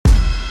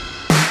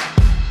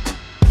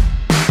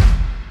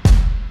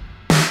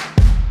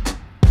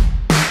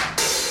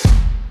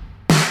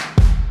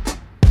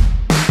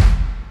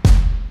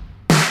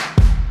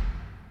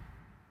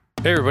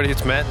Hey everybody,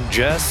 it's Matt and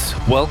Jess.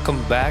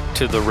 Welcome back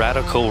to The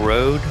Radical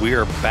Road. We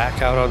are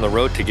back out on the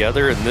road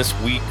together, and this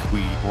week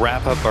we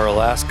wrap up our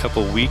last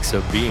couple weeks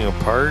of being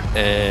apart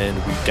and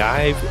we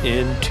dive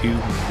into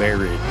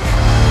marriage.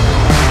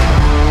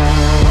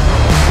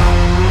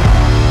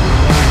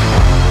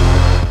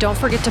 Don't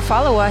forget to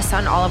follow us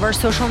on all of our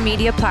social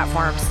media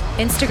platforms: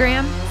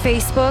 Instagram,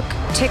 Facebook,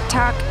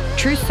 TikTok,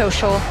 Truth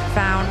Social,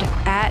 found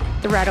at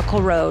The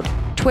Radical Road,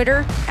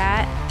 Twitter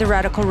at The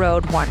Radical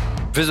Road 1.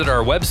 Visit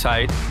our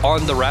website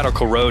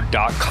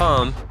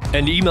ontherradicalroad.com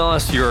and email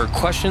us your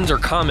questions or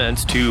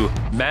comments to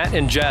Matt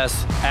and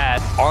Jess at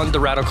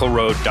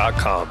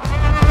ontherradicalroad.com.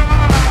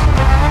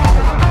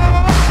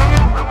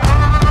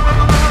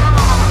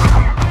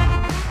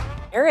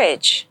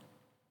 Marriage.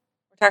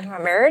 We're talking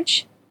about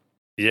marriage?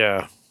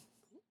 Yeah.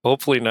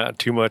 Hopefully not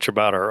too much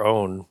about our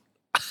own.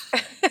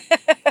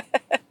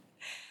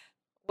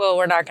 Well,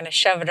 we're not going to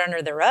shove it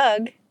under the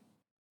rug.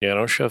 Yeah,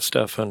 don't shove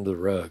stuff under the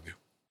rug.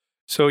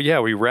 So yeah,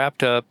 we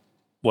wrapped up,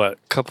 a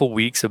couple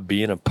weeks of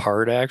being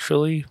apart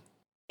actually?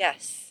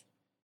 Yes.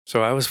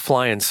 So I was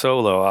flying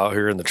solo out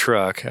here in the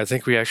truck. I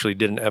think we actually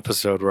did an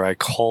episode where I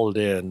called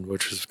in,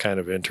 which was kind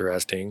of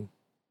interesting.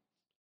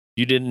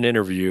 You did an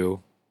interview.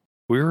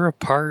 We were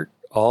apart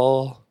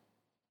all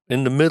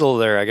in the middle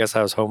there. I guess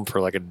I was home for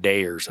like a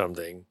day or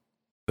something.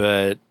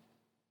 But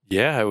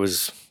yeah, it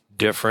was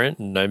different.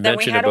 And I Then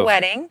mentioned we had a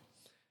wedding.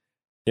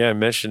 Yeah, I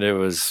mentioned it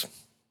was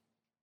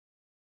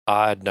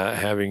odd not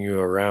having you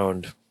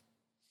around.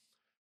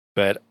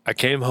 But I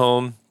came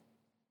home.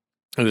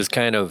 It was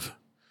kind of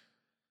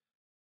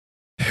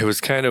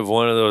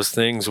one of those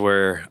things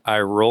where I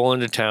roll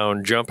into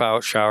town, jump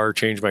out, shower,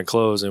 change my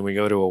clothes, and we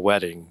go to a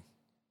wedding.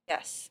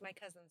 Yes, my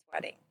cousin's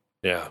wedding.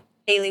 Yeah.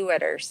 Haley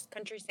Witters,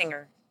 country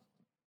singer.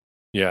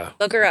 Yeah.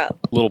 Look her up.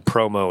 Little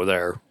promo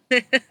there.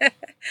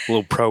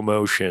 Little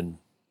promotion.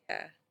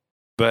 Yeah.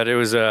 But it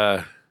was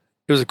a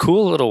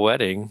cool little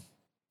wedding.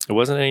 It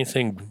wasn't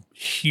anything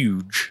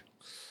huge.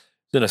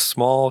 It was in a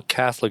small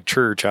Catholic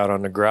church out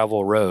on a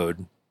gravel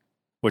road,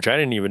 which I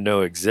didn't even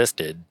know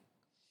existed,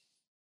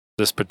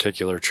 this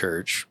particular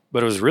church,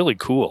 but it was really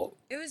cool.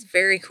 It was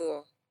very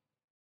cool.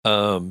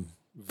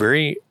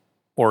 Very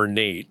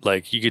ornate.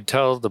 Like you could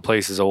tell the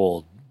place is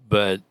old,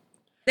 but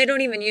They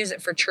don't even use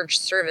it for church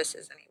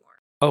services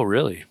anymore. oh,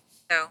 really?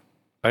 No,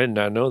 I did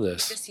not know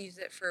this. just use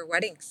it for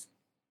weddings.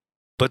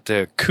 But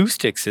the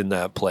acoustics in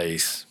that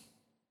place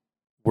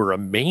were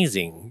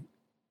amazing.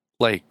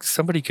 Like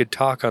somebody could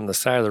talk on the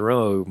side of the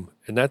road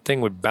and that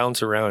thing would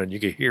bounce around and you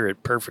could hear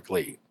it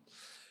perfectly.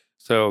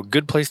 So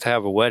good place to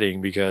have a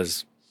wedding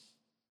because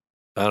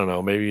I don't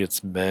know, maybe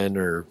it's men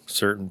or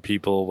certain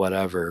people,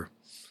 whatever.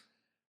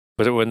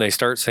 But when they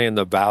start saying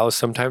the vows,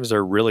 sometimes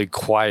they're really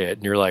quiet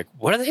and you're like,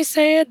 what are they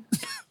saying?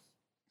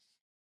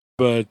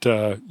 But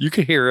you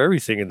could hear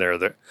everything in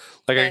there.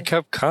 I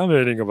kept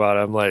commenting about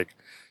it. I'm like,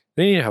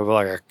 they need to have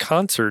like a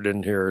concert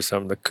in here or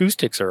something. The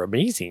acoustics are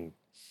amazing.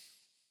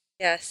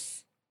 Yes.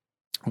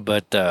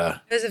 But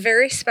It was a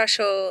very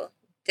special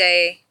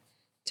day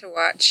to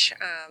watch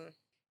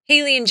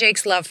Haley and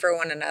Jake's love for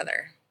one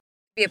another.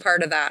 Be a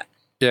part of that.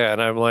 yeah,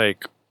 and I'm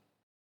like,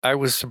 I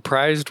was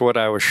surprised what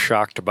I was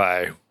shocked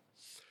by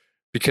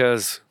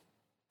because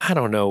I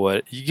don't know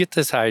what, you get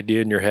this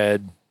idea in your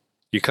head.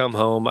 You come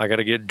home, I got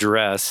to get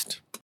dressed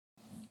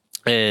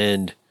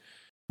and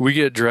we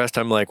get dressed.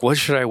 I'm like, what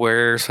should I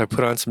wear? So I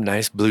put on some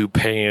nice blue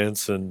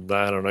pants and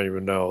I don't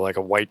even know, like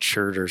a white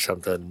shirt or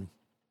something.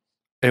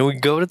 And we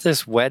go to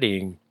this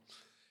wedding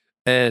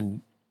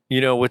and, you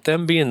know, with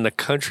them being the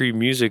country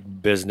music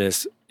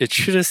business, it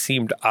should have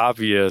seemed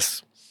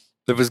obvious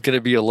that it was going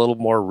to be a little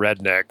more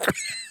redneck.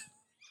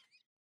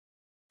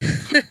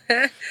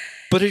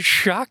 But it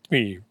shocked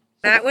me.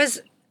 Matt was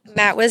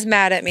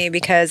mad at me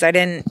because I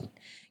didn't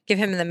give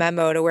him the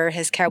memo to wear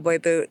his cowboy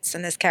boots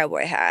and his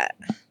cowboy hat.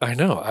 I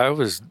know. I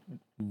was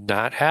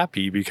not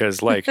happy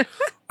because, like,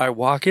 I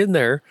walk in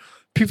there,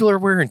 people are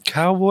wearing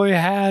cowboy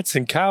hats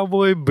and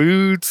cowboy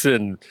boots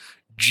and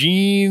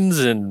jeans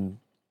and,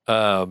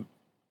 and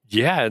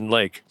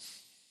like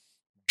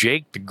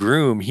Jake the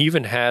groom, he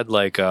even had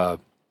like an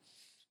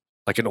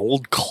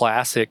old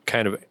classic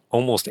kind of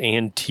almost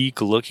antique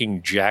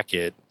looking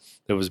jacket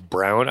that was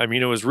brown. I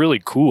mean, it was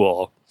really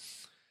cool.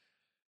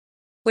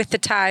 With the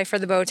tie for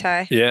the bow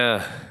tie.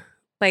 Yeah.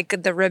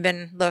 Like the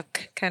ribbon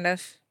look, kind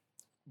of.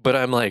 But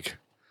I'm like,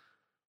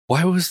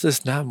 why was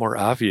this not more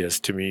obvious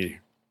to me?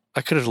 I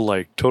could have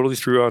like totally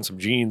threw on some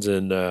jeans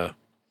and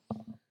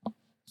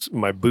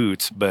my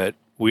boots, but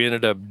we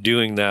ended up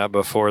doing that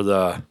before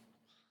the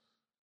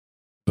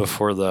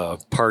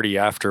party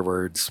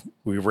afterwards.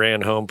 We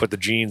ran home, put the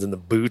jeans and the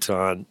boots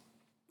on.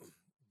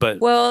 But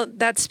well,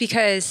 that's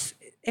because,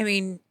 I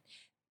mean,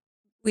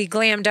 we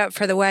glammed up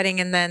for the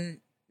wedding and then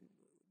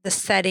the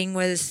setting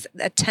was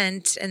a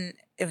tent and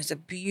it was a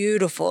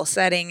beautiful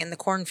setting in the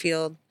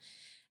cornfield.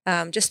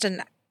 Just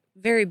a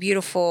very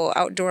beautiful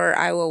outdoor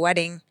Iowa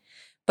wedding.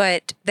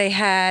 But they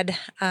had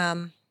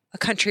a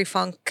country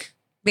funk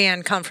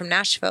band come from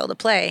Nashville to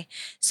play.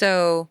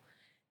 So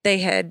they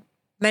had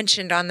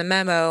mentioned on the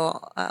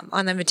memo,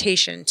 on the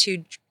invitation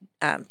to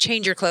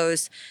change your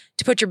clothes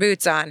to put your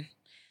boots on.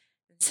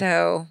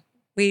 So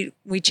we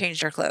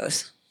changed our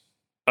clothes.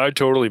 I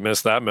totally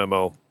missed that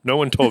memo. No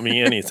one told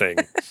me anything.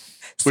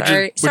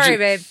 Sorry,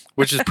 babe.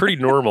 Which is pretty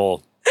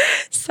normal.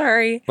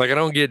 Sorry. Like, I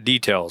don't get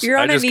details. You're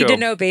on I a just need to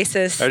know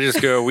basis. I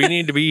just go, we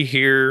need to be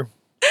here.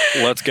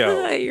 Let's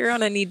go. You're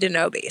on a need to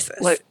know basis.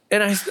 Like,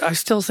 and I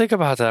still think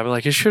about that. I'm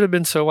like, it should have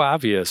been so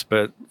obvious,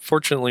 but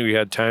fortunately we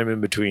had time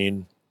in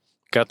between.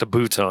 Got the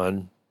boots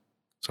on,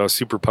 so I was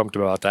super pumped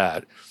about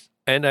that.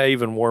 And I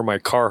even wore my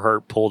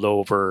Carhartt pulled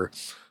over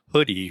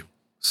hoodie,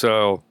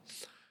 so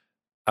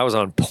I was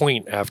on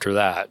point after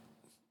that.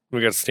 We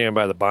got to stand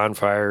by the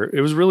bonfire.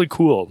 It was really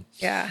cool.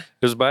 Yeah.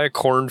 It was by a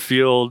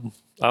cornfield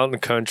out in the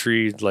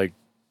country, like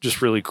just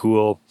really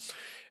cool.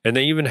 And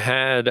they even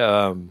had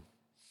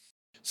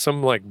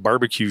some like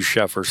barbecue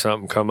chef or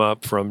something come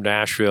up from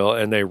Nashville,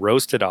 and they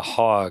roasted a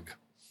hog.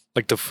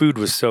 Like, the food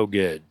was so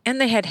good.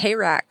 And they had hay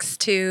racks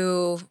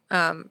to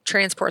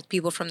transport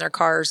people from their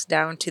cars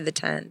down to the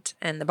tent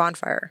and the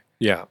bonfire.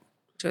 Yeah.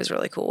 Which was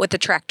really cool. With the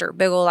tractor,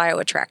 big old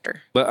Iowa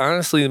tractor. But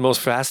honestly, the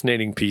most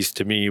fascinating piece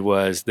to me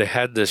was they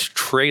had this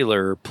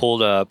trailer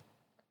pulled up.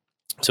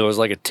 So it was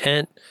like a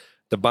tent,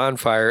 the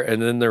bonfire, and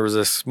then there was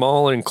a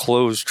small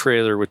enclosed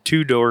trailer with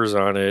 2 doors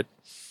on it.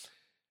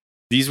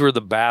 These were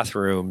the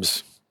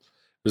bathrooms.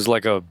 It was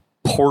like a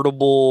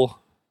portable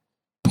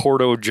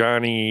Porto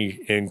Johnny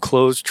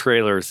enclosed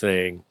trailer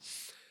thing.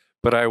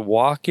 But I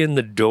walk in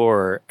the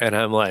door and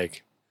I'm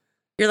like,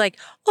 you're like,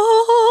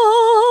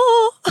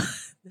 oh.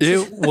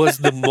 It was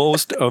the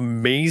most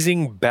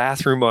amazing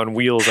bathroom on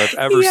wheels I've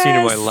ever seen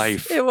in my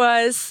life. It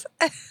was.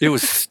 It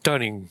was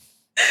stunning.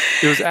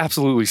 It was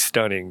absolutely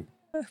stunning.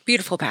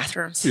 Beautiful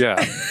bathrooms.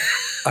 Yeah.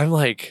 I'm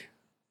like,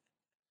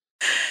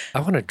 I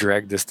want to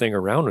drag this thing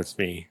around with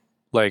me.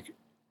 Like,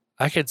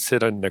 I could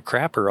sit on the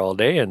crapper all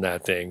day in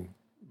that thing.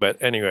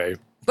 But anyway.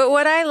 But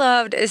what I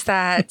loved is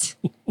that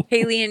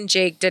Haley and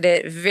Jake did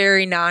it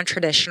very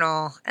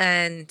non-traditional,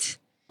 and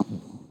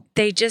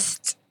they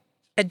just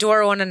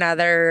adore one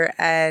another,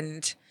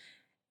 and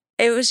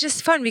it was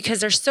just fun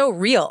because they're so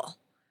real.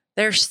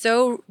 They're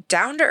so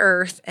down to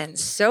earth and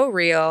so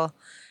real.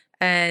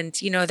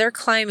 And, you know, they're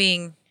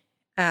climbing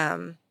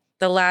the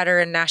ladder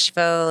in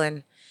Nashville,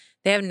 and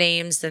they have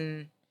names,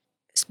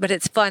 but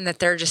it's fun that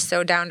they're just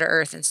so down to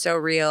earth and so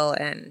real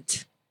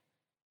and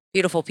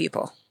beautiful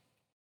people.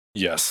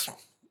 Yes.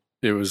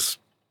 It was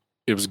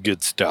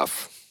good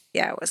stuff.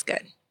 Yeah, it was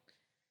good.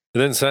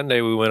 And then Sunday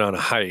we went on a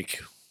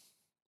hike,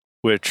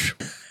 which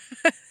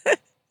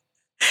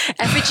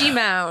Effigy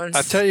Mounds.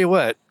 I tell you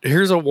what,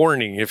 here's a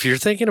warning. If you're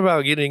thinking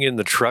about getting in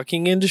the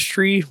trucking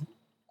industry,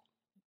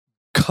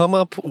 come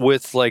up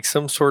with like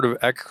some sort of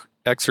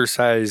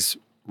exercise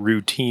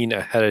routine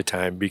ahead of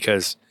time,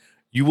 because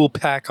you will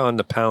pack on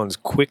the pounds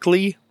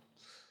quickly.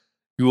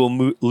 You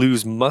will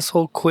lose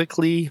muscle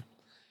quickly,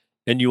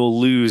 and you will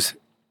lose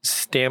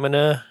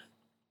stamina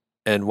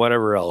and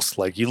whatever else.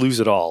 Like, you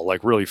lose it all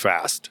like really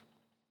fast.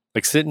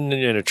 Like, sitting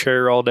in a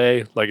chair all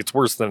day, like, it's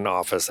worse than an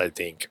office, I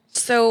think.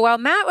 So while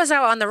Matt was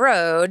out on the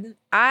road,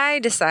 I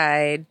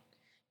decide,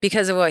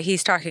 because of what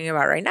he's talking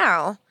about right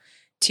now,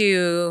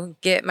 to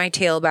get my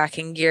tail back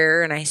in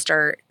gear, and I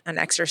start an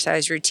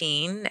exercise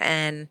routine,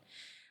 and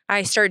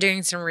I start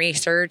doing some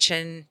research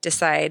and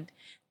decide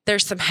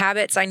there's some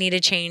habits I need to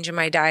change in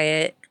my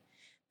diet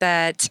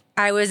that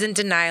I was in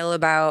denial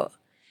about.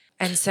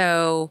 And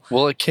so,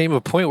 well, it came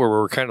a point where we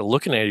were kind of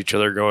looking at each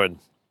other going,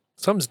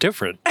 something's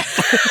different.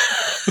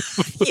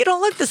 You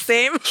don't look the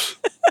same.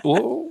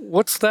 Well,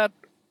 what's that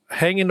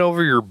hanging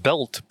over your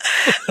belt?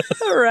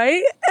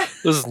 Right?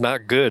 This is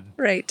not good.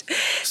 Right.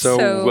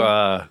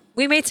 So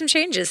we made some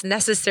changes,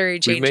 necessary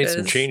changes. We made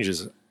some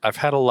changes. I've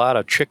had a lot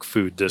of chick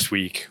food this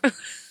week.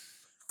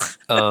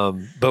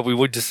 But we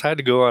would decide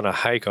to go on a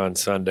hike on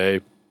Sunday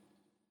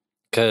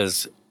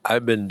because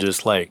I've been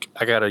just like,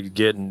 I got to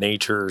get in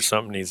nature, or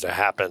something needs to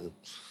happen.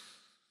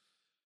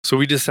 So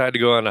we decided to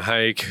go on a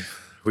hike.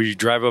 We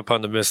drive up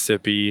on the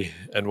Mississippi,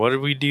 and what did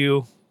we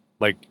do?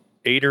 Like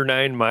 8 or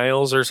 9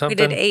 miles or something?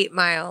 We did 8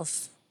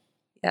 miles.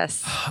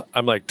 Yes.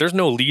 I'm like, there's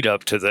no lead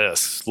up to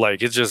this.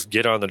 Like, it's just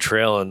get on the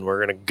trail and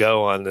we're going to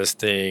go on this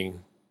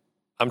thing.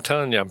 I'm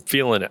telling you, I'm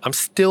feeling it. I'm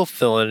still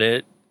feeling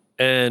it.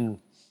 And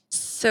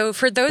so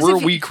for those we're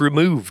of you, a week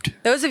removed.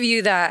 Those of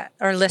you that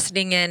are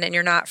listening in and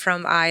you're not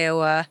from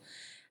Iowa,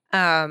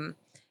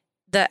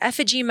 the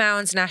Effigy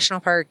Mounds National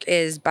Park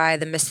is by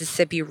the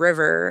Mississippi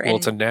River. Well,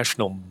 it's a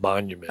national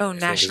monument. Oh,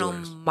 national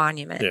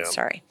monument. Yeah.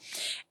 Sorry.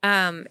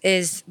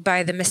 Is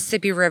by the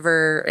Mississippi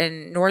River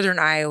in northern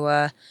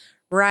Iowa,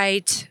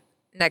 right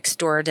next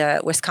door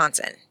to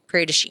Wisconsin,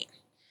 Prairie du Chien.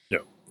 Yeah.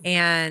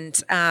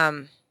 And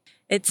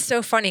it's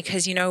so funny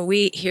because, you know,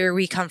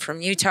 we come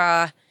from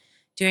Utah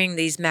doing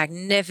these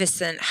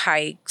magnificent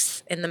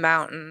hikes in the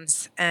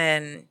mountains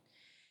and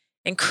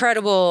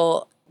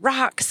incredible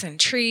rocks and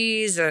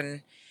trees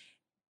and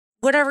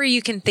whatever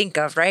you can think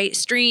of, right?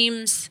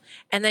 Streams.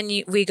 And then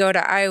we go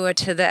to Iowa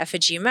to the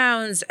Effigy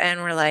Mounds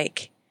and we're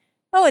like,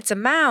 oh, it's a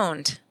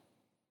mound.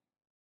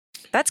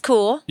 That's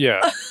cool.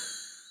 Yeah.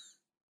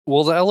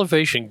 Well, the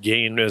elevation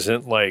gain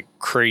isn't like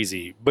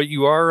crazy, but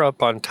you are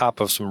up on top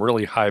of some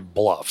really high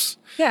bluffs.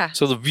 Yeah.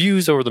 So the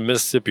views over the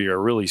Mississippi are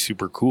really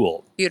super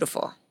cool.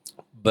 Beautiful.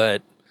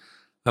 But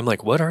I'm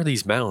like, what are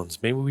these mounds?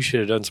 Maybe we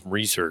should have done some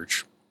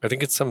research. I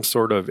think it's some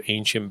sort of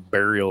ancient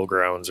burial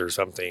grounds or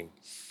something.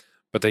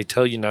 But they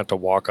tell you not to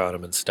walk on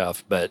them and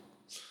stuff. But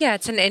Yeah,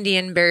 it's an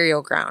Indian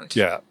burial ground.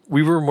 yeah,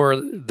 we were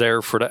more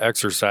there for the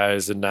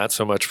exercise and not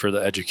so much for the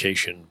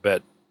education.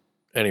 But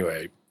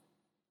anyway,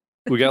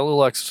 we got a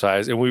little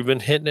exercise and we've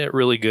been hitting it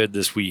really good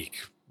this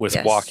week with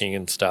Yes. walking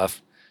and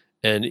stuff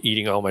and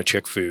eating all my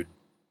chick food,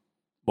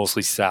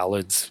 mostly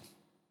salads.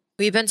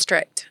 We've been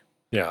strict.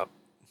 Yeah.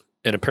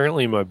 And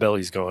apparently my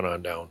belly's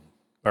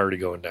already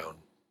going down.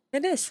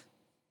 It is.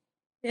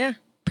 Yeah.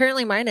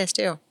 Apparently mine is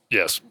too.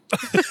 Yes.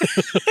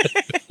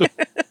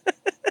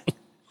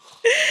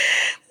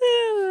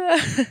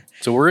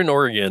 So we're in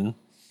Oregon.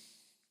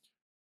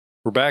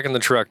 We're back in the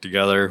truck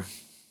together.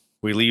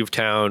 We leave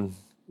town.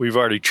 We've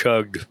already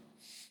chugged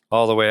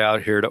all the way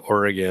out here to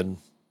Oregon.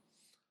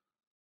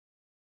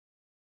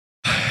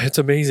 It's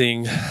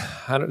amazing.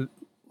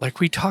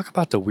 We talk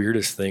about the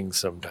weirdest things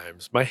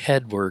sometimes. My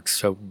head works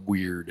so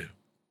weird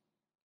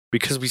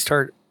because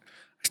I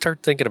start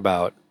thinking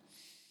about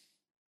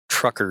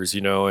truckers,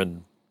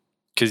 and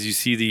because you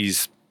see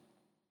these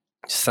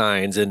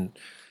signs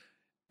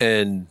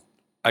and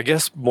I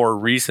guess more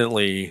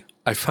recently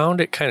I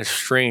found it kind of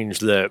strange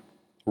that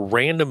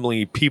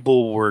randomly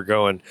people were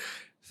going,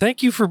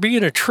 "Thank you for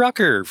being a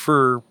trucker,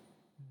 for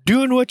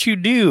doing what you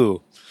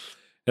do."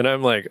 And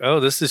I'm like, "Oh,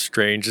 this is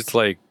strange." It's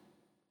like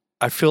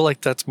I feel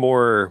like that's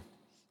more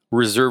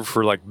reserved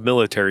for like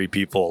military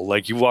people.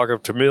 Like you walk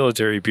up to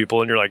military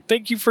people and you're like,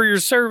 "Thank you for your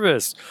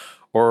service,"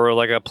 or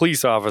like a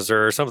police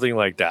officer or something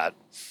like that.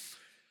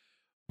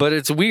 But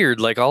it's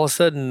weird. Like all of a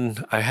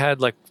sudden I had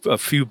like a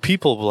few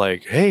people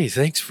like, "Hey,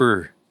 thanks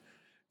for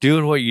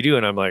doing what you do."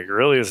 And I'm like,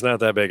 really, it's not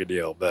that big a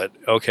deal, but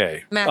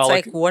okay. Matt's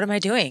like, what am I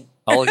doing?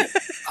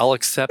 I'll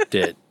accept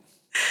it.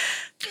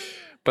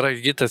 But I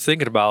get to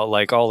thinking about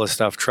like all the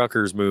stuff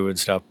truckers move and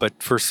stuff.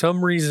 But for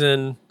some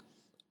reason,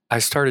 I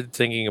started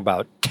thinking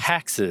about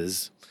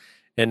taxes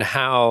and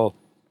how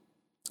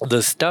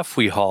the stuff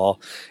we haul,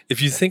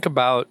 if you think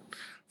about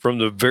from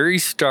the very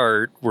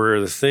start where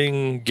the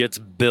thing gets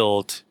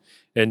built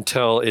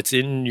until it's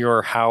in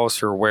your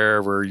house or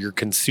wherever you're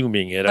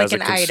consuming it Like as a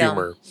an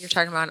consumer. item. You're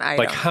talking about an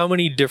item. Like how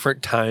many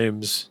different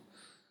times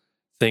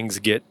things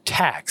get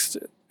taxed?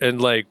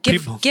 And like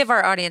give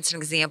our audience an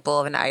example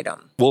of an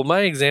item. Well, my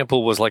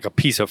example was like a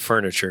piece of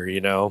furniture,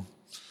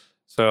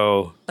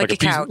 So like a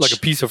couch. Like a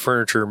piece of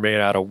furniture made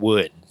out of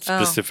wood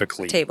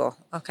specifically. Table.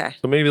 Okay.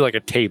 So maybe like a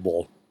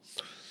table.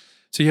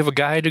 So you have a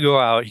guy to go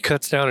out, he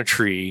cuts down a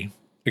tree,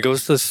 it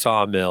goes to the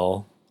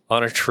sawmill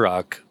on a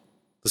truck.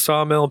 The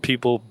sawmill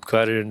people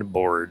cut it into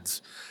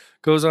boards,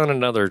 goes on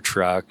another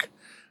truck,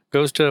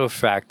 goes to a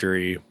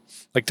factory.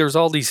 Like there's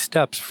all these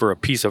steps for a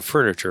piece of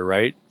furniture,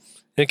 right?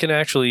 It can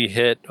actually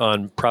hit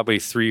on probably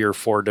 3 or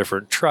 4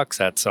 different trucks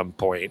at some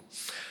point.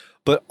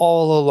 But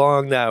all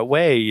along that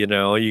way, you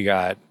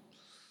got,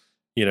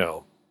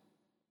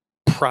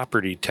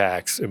 property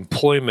tax,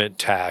 employment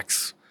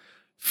tax,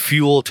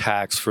 fuel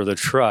tax for the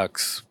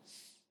trucks,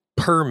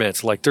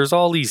 permits. Like there's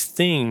all these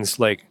things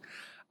like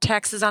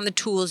taxes on the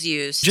tools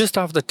used. Just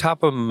off the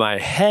top of my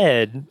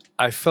head,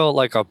 I felt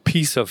like a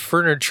piece of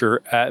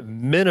furniture at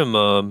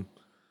minimum,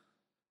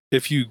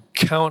 if you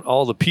count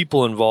all the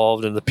people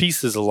involved and the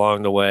pieces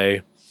along the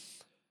way,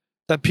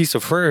 that piece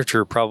of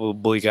furniture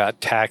probably got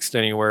taxed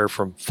anywhere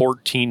from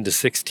 14 to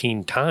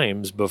 16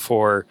 times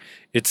before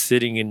it's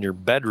sitting in your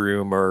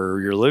bedroom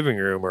or your living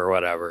room or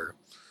whatever.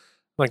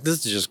 Like,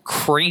 this is just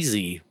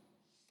crazy.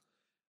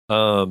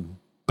 But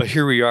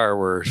here we are,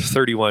 we're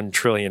 $31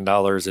 trillion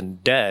in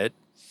debt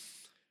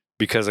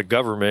because a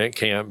government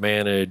can't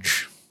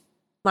manage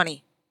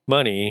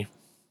money.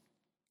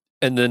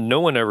 And then no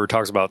one ever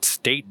talks about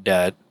state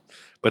debt,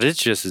 but it's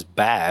just as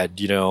bad.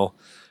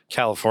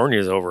 California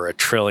is over $1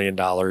 trillion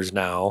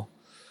now.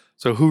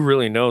 So who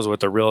really knows what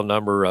the real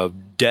number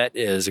of debt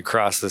is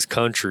across this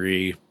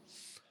country?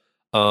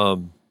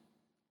 And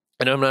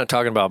I'm not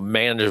talking about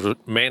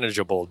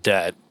manageable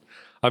debt.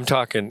 I'm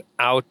talking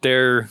out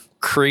there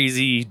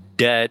crazy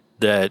debt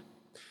that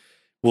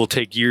will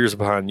take years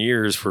upon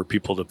years for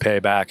people to pay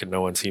back and no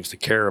one seems to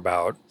care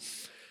about.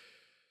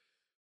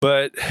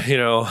 But,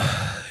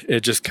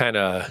 it just kind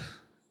of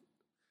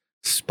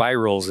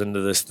spirals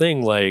into this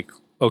thing like,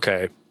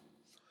 okay,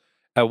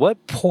 at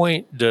what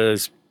point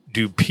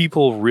do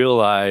people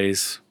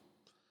realize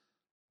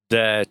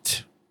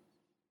that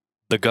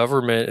the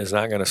government is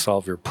not going to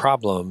solve your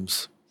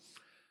problems,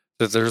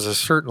 that there's a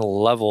certain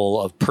level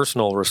of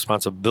personal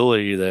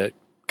responsibility that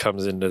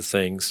comes into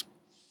things?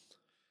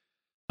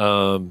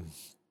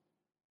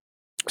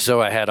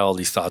 So I had all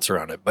these thoughts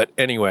around it. But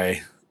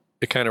anyway,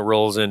 it kind of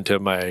rolls into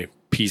my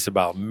piece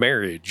about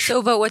marriage.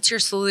 So, but what's your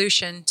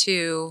solution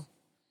to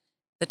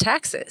the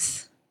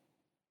taxes?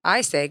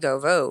 I say go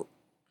vote.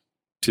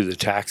 To the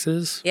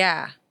taxes?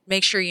 Yeah.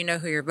 Make sure you know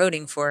who you're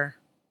voting for.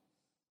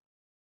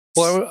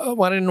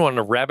 Well, I didn't want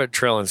to rabbit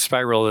trail and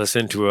spiral this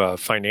into a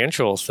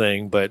financial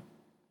thing, but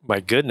my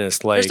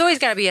goodness, like, There's always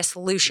got to be a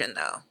solution,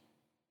 though,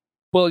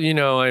 well, you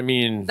know, I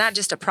mean, not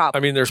just a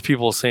problem. there's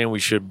people saying we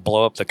should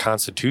blow up the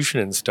Constitution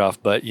and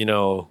stuff, but you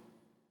know,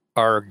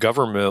 our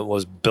government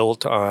was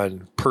built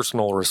on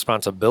personal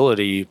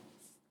responsibility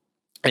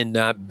and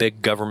not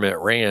big government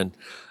ran.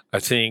 I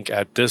think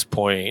at this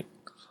point,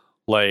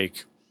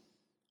 like,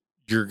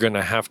 you're going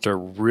to have to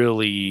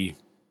really,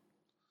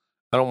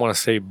 I don't want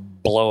to say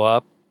blow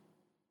up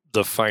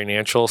the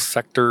financial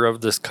sector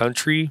of this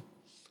country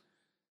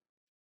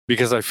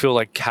because I feel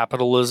like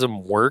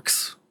capitalism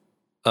works.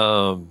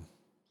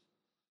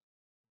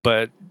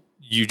 But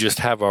you just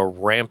have a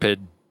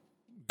rampant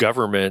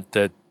government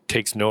that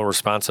takes no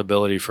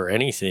responsibility for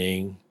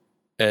anything.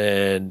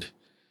 And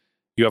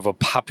you have a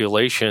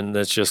population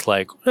that's just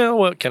like, well,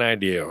 what can I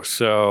do?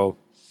 So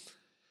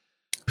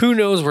who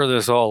knows where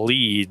this all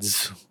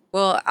leads?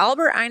 Well,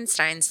 Albert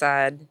Einstein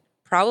said,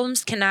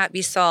 problems cannot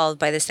be solved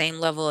by the same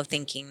level of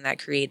thinking that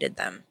created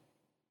them.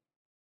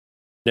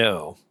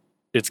 No,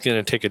 it's going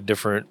to take a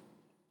different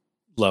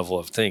level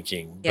of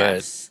thinking.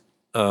 Yes.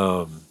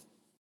 But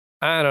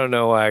I don't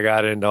know why I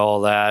got into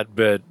all that,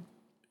 but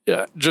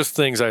yeah, just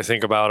things I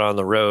think about on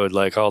the road,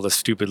 like all the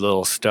stupid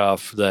little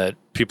stuff that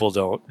people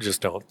don't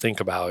think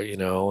about, you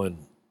know.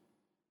 And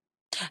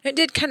It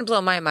did kind of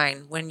blow my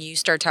mind when you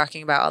start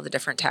talking about all the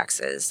different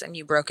taxes and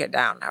you broke it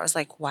down. I was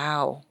like,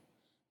 wow,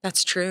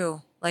 that's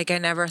true. Like, I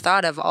never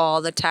thought of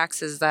all the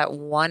taxes that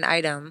one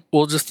item.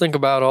 well, just think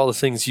about all the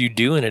things you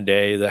do in a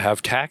day that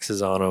have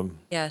taxes on them.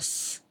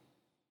 Yes.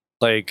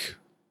 Like,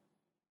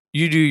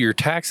 you do your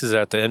taxes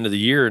at the end of the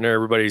year and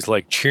everybody's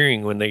like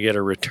cheering when they get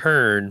a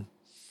return,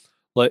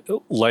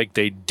 like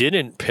they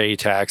didn't pay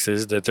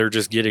taxes, that they're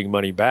just getting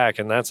money back.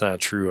 And that's not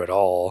true at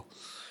all.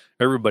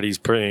 Everybody's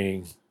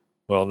paying,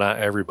 well, not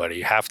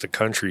everybody, half the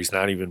country's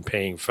not even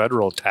paying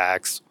federal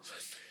tax.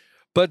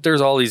 But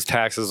there's all these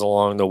taxes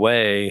along the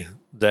way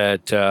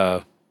that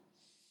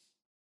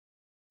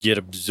get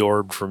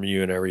absorbed from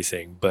you and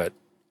everything. But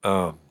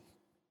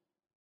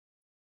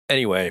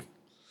anyway,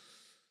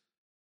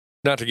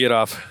 not to get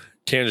off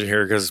tangent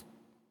here, because,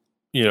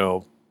 you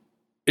know,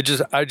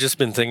 I've just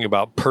been thinking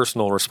about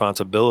personal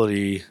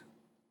responsibility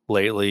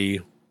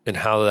lately and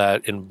how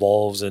that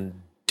involves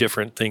in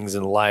different things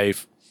in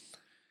life.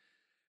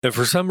 And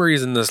for some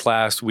reason this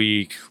last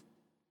week,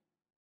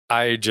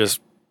 I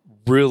just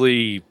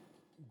really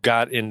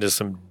got into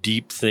some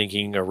deep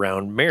thinking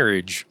around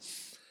marriage.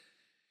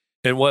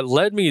 And what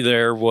led me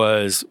there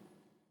was,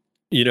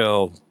 you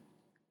know,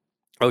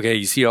 okay,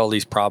 you see all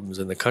these problems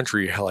in the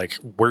country, like,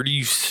 where do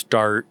you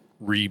start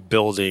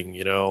rebuilding,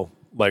 you know?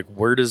 Like,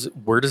 where does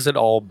it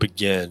all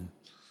begin?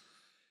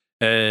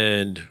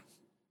 And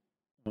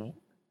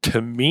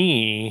to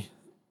me,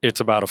 it's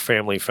about a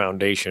family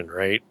foundation,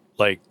 right?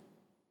 Like,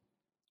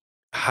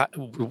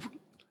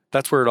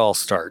 that's where it all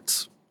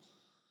starts.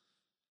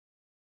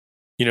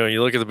 You know,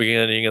 you look at the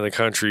beginning of the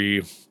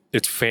country,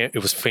 it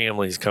was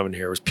families coming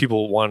here. It was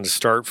people wanting to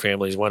start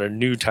families, want a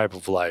new type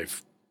of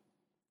life.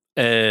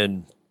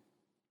 And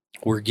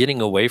we're getting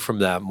away from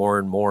that more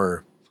and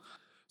more.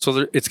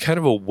 So it's kind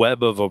of a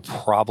web of a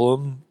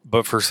problem,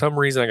 but for some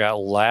reason I got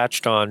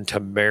latched on to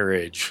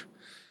marriage,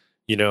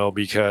 you know,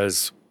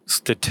 because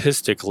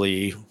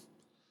statistically,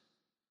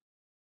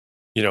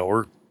 you know,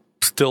 we're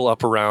still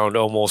up around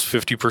almost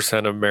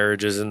 50% of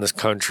marriages in this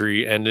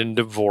country end in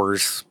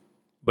divorce.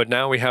 But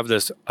now we have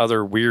this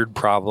other weird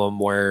problem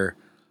where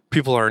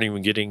people aren't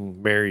even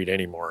getting married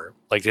anymore.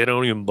 Like, they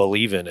don't even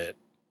believe in it.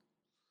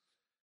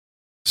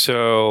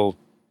 So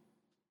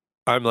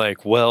I'm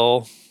like,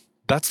 well,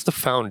 that's the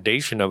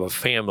foundation of a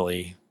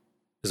family,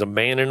 is a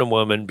man and a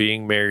woman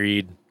being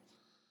married.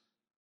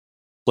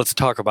 Let's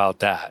talk about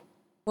that.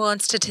 Well,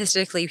 and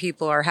statistically,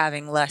 people are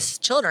having less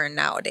children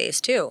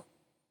nowadays, too.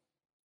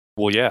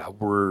 Well, yeah,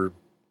 we're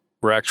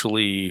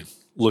actually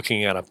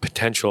looking at a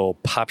potential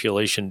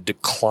population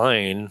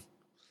decline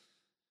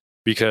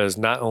because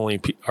not only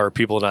are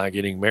people not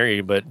getting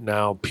married, but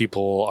now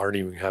people aren't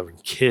even having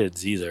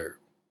kids either.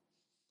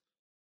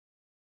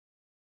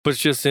 But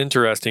it's just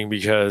interesting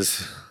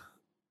because,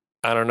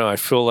 I don't know, I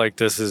feel like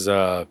this is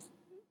it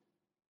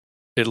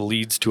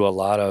leads to a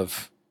lot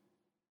of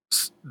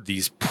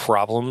these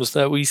problems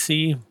that we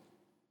see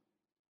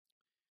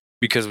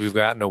because we've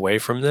gotten away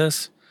from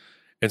this.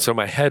 And so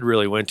my head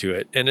really went to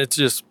it. And it's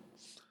just,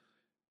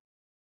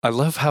 I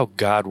love how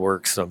God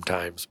works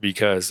sometimes,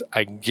 because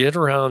I get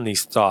around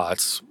these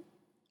thoughts,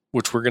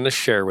 which we're going to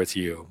share with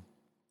you,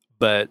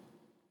 but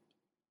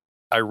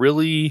I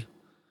really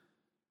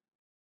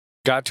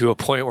got to a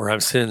point where I'm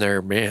sitting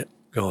there,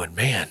 going,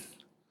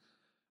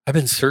 I've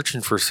been searching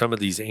for some of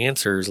these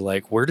answers.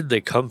 Like, where did they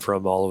come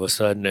from all of a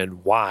sudden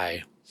and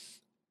why?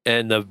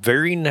 And the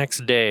very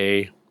next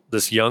day,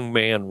 this young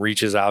man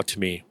reaches out to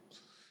me.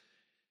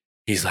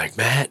 He's like,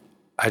 Matt,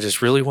 I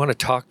just really want to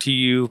talk to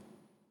you.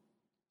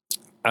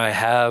 I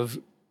have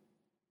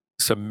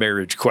some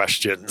marriage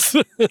questions.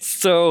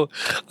 So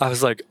I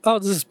was like, oh,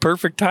 this is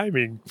perfect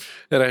timing.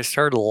 And I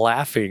started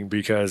laughing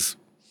because,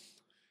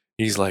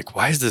 He's like,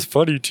 why is this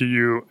funny to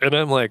you? And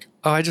I'm like,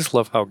 oh, I just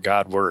love how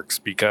God works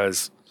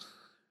because,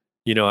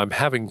 I'm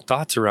having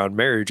thoughts around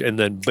marriage and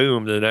then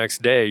boom, the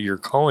next day you're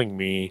calling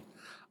me.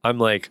 I'm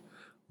like,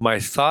 my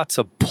thoughts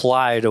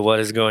apply to what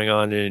is going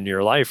on in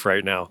your life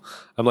right now.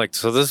 I'm like,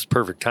 so this is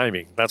perfect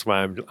timing. That's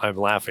why I'm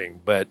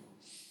laughing. But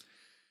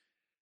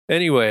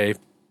anyway,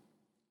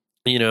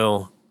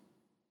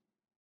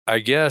 I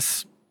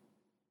guess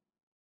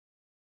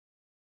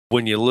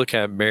when you look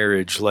at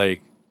marriage,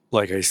 like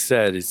I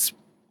said, it's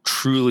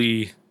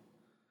truly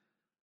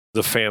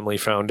the family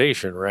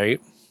foundation, right?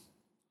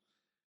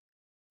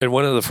 And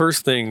one of the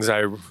first things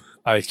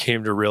I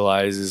came to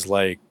realize is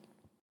like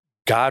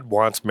God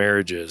wants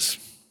marriages.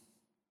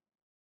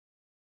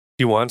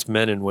 He wants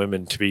men and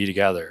women to be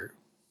together.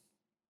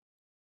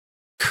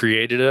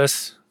 Created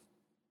us,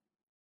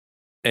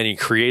 and he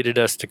created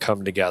us to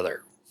come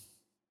together.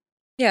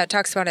 Yeah, it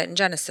talks about it in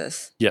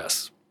Genesis.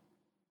 Yes.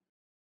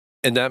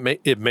 And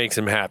it makes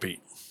him happy.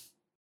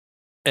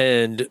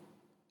 And,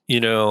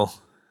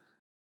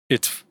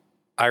 it's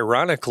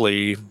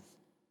ironically,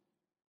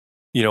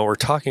 we're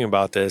talking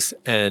about this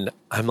and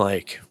I'm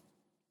like,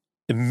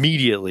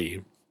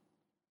 immediately,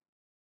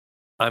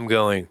 I'm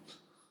going,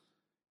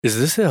 is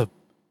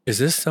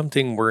this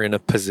something we're in a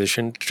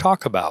position to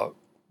talk about?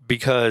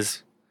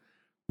 Because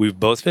we've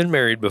both been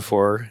married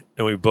before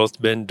and we've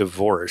both been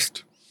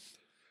divorced.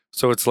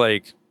 So it's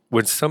like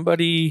when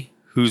somebody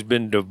who's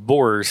been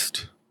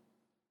divorced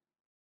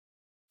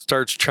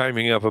starts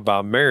chiming up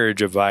about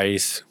marriage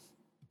advice,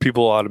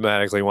 people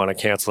automatically want to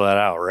cancel that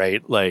out,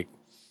 right? Like,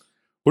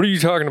 what are you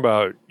talking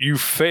about? You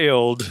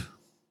failed.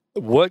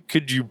 What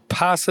could you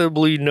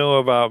possibly know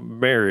about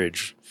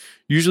marriage?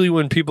 Usually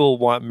when people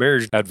want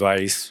marriage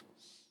advice,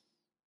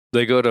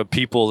 they go to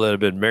people that have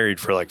been married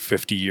for like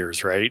 50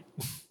 years, right?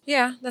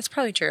 Yeah, that's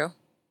probably true.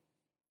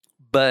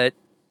 But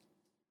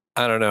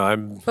I don't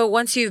know. But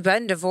once you've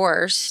been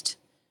divorced,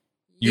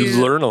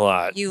 you learn a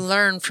lot. You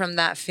learn from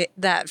that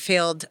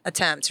failed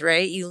attempt,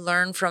 right? You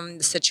learn from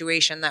the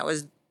situation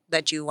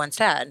that you once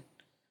had.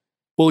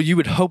 Well, you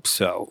would hope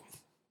so.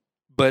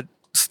 But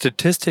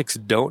statistics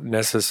don't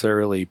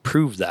necessarily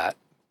prove that.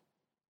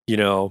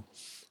 The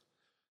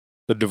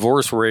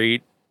divorce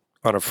rate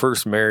on a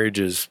first marriage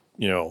is,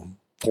 around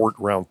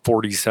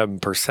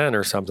 47%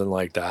 or something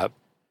like that.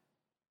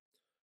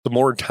 The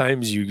more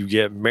times you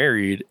get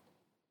married,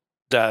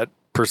 that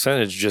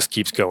percentage just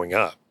keeps going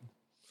up.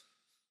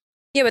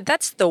 Yeah, but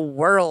that's the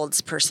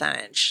world's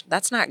percentage.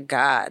 That's not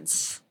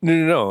God's.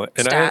 No.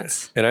 And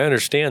stats. I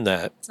understand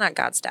that. It's not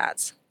God's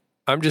stats.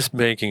 I'm just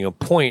making a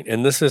point,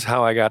 and this is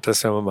how I got to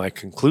some of my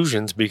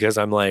conclusions, because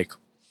I'm like,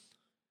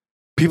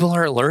 people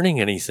aren't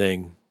learning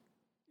anything.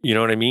 You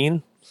know what I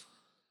mean?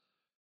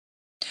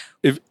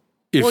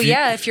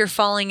 If you're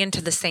falling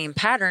into the same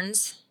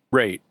patterns.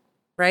 Right.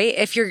 Right?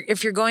 If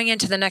you're going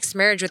into the next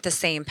marriage with the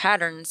same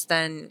patterns,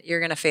 then you're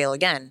going to fail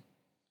again.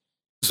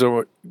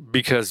 So,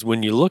 because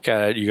when you look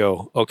at it, you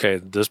go,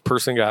 okay, this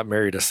person got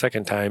married a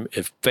second time.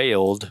 It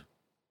failed.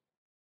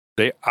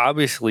 They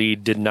obviously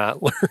did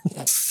not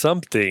learn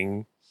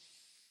something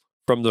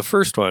from the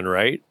first one,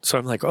 right? So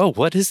I'm like, oh,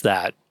 what is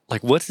that?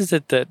 Like, what is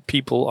it that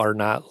people are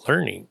not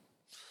learning?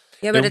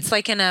 Yeah, but it's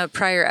like in a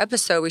prior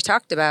episode, we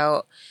talked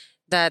about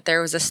that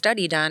there was a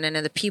study done, and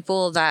the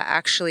people that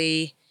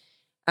actually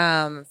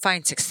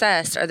find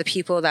success are the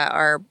people that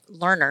are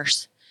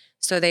learners.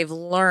 So they've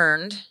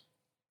learned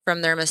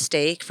from their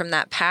mistake, from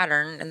that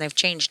pattern, and they've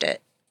changed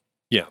it.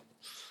 Yeah.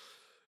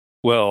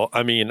 Well,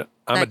 I mean,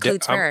 I'm a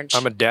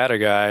data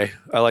guy.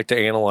 I like to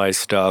analyze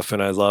stuff,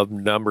 and I love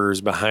numbers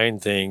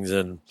behind things.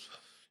 And,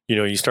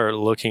 you start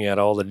looking at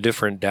all the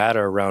different data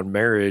around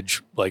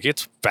marriage, like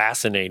it's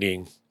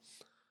fascinating.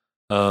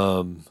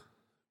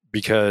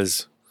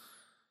 Because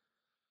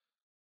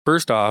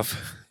first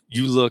off,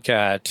 you look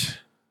at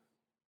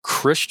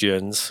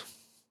Christians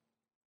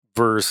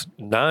versus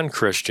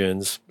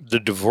non-Christians, the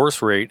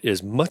divorce rate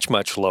is much,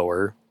 much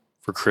lower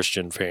for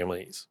Christian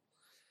families.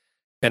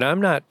 And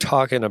I'm not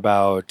talking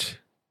about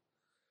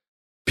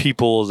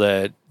people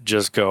that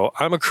just go,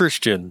 I'm a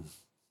Christian.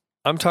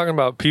 I'm talking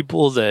about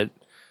people that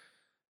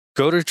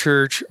go to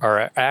church,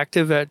 are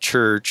active at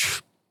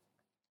church,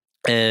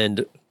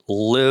 and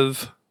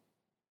live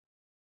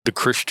the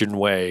Christian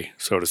way,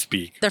 so to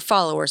speak. They're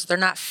followers. They're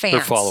not fans.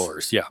 They're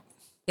followers, yeah.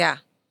 Yeah.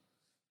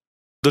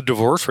 The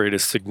divorce rate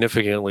is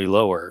significantly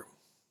lower.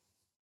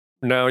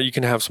 Now, you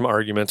can have some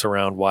arguments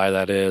around why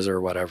that is or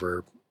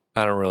whatever.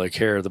 I don't really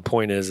care. The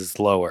point is, it's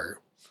lower.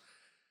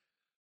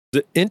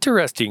 The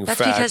interesting fact...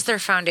 That's because their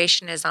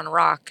foundation is on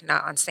rock,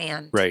 not on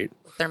sand. Right.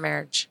 With their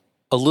marriage.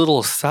 A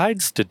little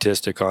side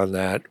statistic on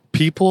that.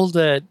 People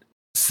that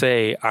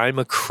say, I'm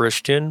a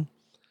Christian,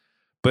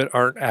 but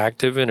aren't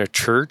active in a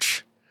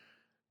church,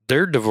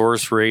 their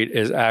divorce rate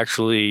is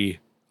actually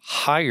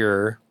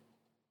higher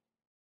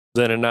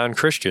than a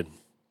non-Christian.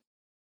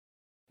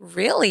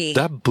 Really?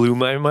 That blew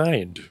my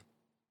mind.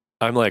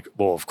 I'm like,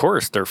 well, of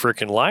course, they're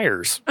freaking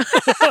liars.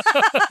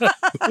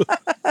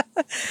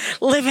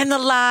 Living the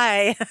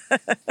lie.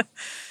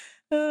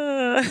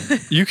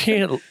 You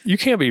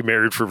can't be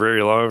married for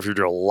very long if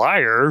you're a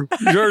liar.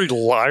 You're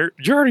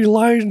already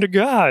lying to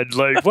God.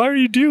 Like, why are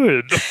you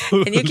doing?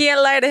 And you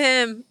can't lie to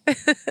him.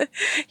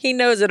 He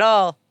knows it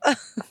all.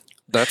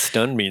 That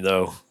stunned me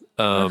though.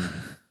 But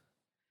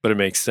it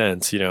makes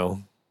sense, Yeah,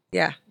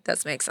 it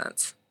does make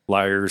sense.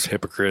 Liars,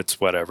 hypocrites,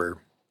 whatever.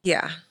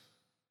 Yeah.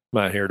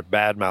 I'm not here to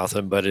badmouth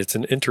them, but it's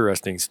an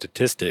interesting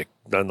statistic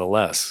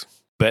nonetheless.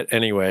 But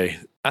anyway,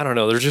 I don't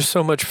know. There's just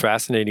so much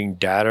fascinating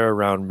data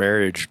around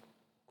marriage.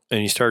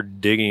 And you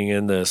start digging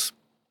in this.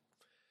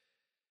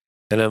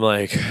 And I'm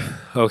like,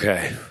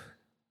 okay,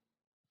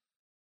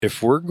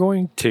 if we're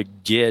going to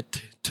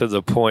get to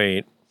the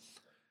point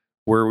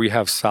where we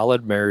have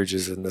solid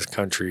marriages in this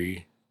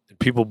country and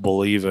people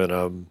believe in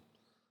them,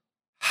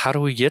 how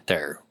do we get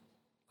there?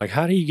 Like,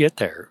 how do you get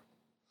there?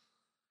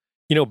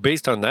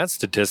 Based on that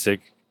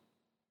statistic,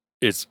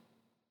 it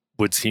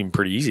would seem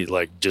pretty easy.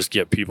 Like, just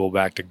get people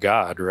back to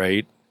God,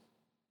 right?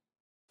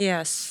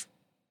 Yes.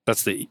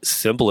 That's the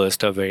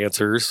simplest of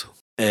answers.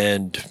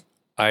 And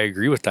I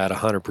agree with that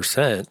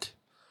 100%.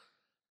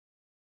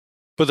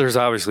 But there's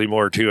obviously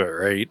more to it,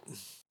 right?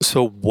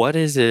 So what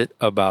is it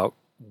about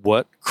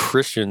what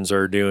Christians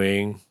are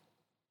doing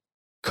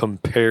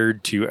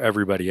compared to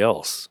everybody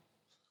else?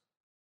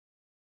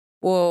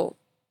 Well,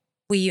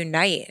 we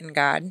unite in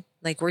God.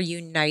 Like, we're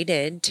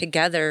united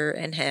together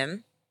in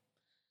him.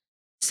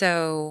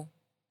 So,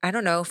 I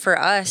don't know, for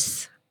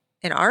us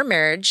in our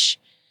marriage,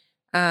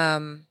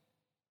 because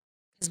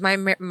my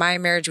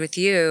marriage with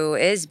you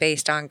is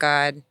based on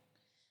God.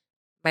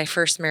 My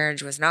first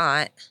marriage was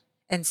not.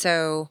 And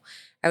so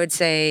I would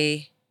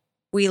say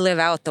we live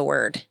out the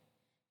word.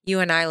 You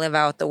and I live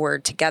out the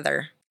word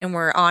together, and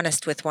we're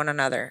honest with one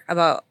another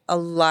about a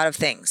lot of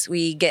things.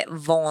 We get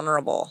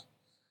vulnerable.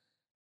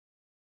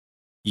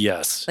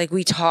 Yes. Like,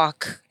 we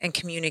talk and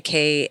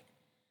communicate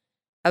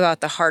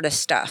about the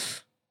hardest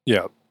stuff.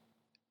 Yeah.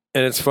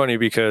 And it's funny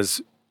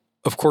because,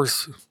 of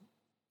course,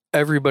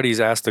 everybody's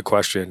asked the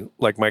question.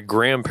 Like, my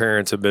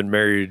grandparents have been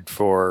married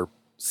for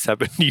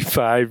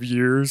 75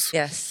 years.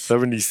 Yes.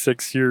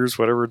 76 years,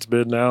 whatever it's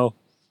been now.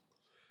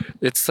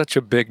 It's such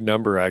a big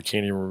number. I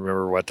can't even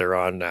remember what they're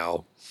on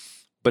now.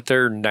 But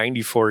they're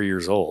 94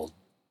 years old.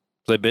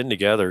 They've been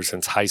together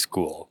since high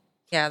school.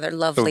 Yeah, they're So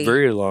lovely. a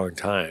very long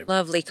time.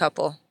 Lovely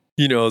couple.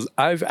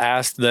 I've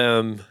asked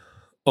them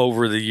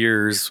over the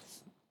years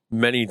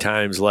many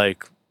times,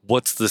 like,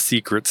 what's the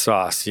secret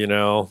sauce,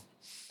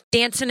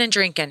 Dancing and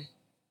drinking.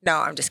 No,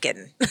 I'm just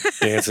kidding.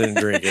 Dancing and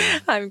drinking.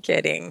 I'm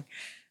kidding.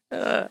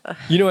 I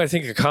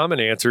think a common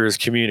answer is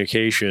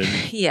communication.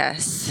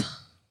 Yes.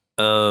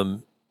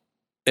 And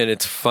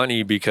it's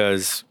funny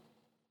because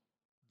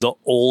the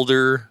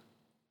older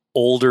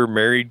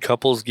married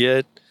couples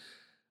get,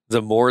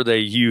 the more they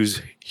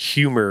use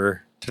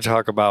humor to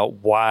talk about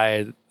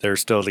why they're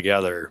still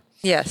together.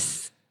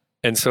 Yes.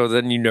 And so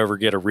then you never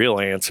get a real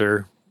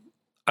answer.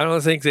 I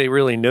don't think they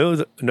really know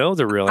the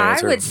real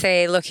answer. I would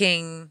say,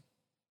 looking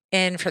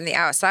in from the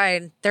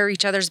outside, they're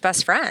each other's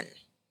best friend.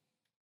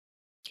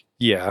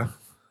 Yeah.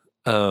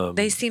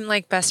 They seem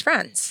like best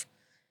friends.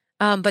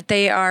 But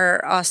they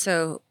are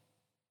also,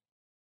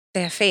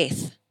 they have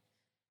faith.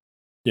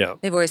 Yeah.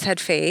 They've always had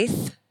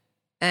faith,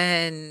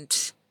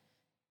 and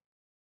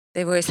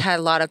they've always had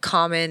a lot of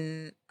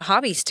common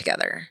hobbies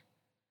together.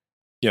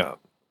 Yeah.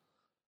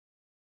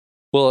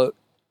 Well,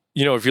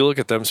 if you look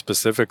at them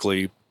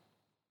specifically,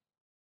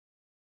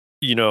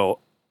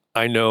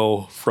 I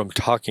know from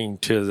talking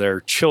to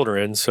their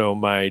children, so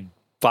my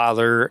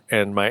father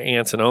and my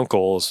aunts and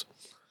uncles,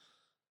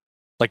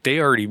 like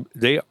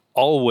they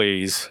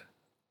always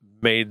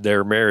made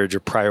their marriage a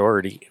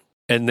priority.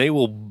 And they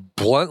will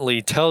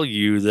bluntly tell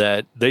you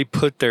that they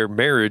put their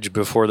marriage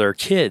before their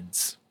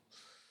kids.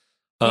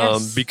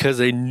 Yes. Because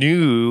they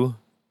knew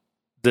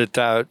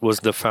that was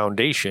the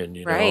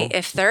foundation, Right.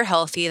 If they're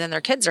healthy, then their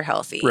kids are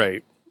healthy.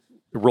 Right.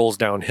 It rolls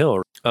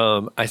downhill.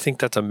 I think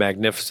that's a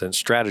magnificent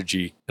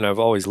strategy. And I've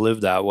always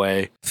lived that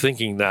way,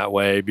 thinking that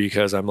way,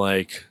 because I'm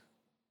like,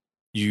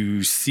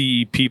 you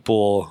see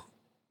people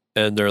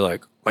and they're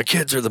like, my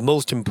kids are the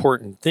most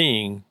important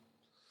thing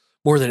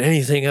more than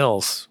anything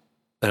else.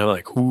 And I'm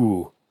like,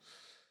 ooh,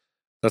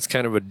 that's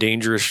kind of a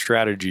dangerous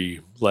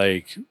strategy.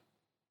 Like,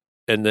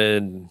 and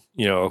then,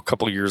 a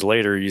couple of years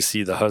later, you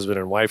see the husband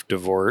and wife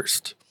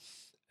divorced.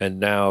 And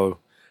now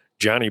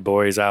Johnny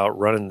Boy's out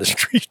running the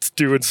streets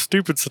doing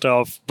stupid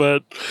stuff.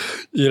 But,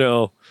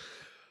 Well,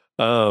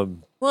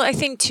 I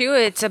think too,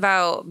 it's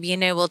about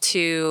being able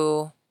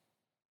to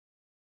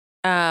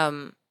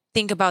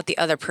think about the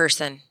other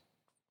person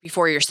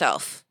before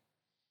yourself.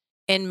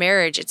 In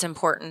marriage, it's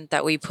important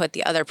that we put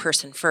the other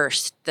person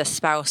first, the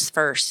spouse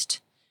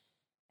first,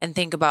 and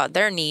think about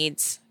their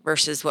needs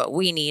versus what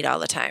we need all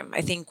the time.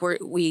 I think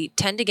we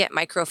tend to get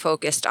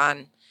micro-focused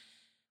on,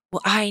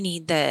 well, I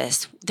need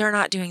this. They're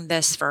not doing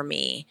this for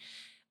me.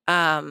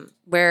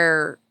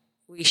 Where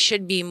we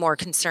should be more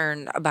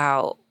concerned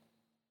about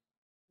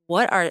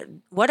what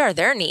are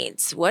their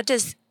needs? What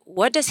does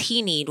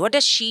he need? What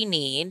does she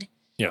need?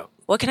 Yeah.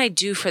 What can I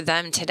do for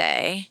them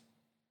today?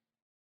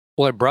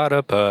 Well, I brought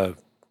up a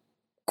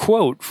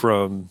quote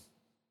from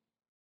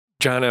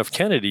John F.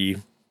 Kennedy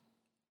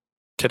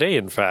today,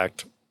 in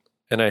fact.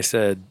 And I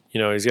said,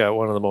 he's got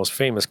one of the most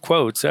famous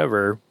quotes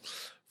ever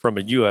from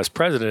a U.S.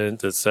 president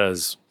that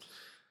says,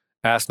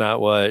 ask not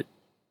what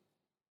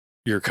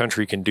your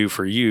country can do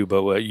for you,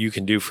 but what you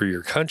can do for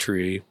your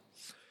country.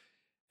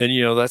 And,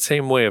 that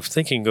same way of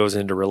thinking goes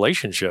into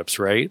relationships,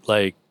 right?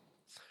 Like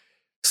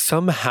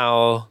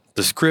somehow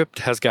the script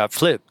has got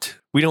flipped.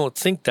 We don't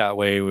think that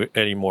way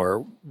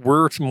anymore.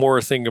 We're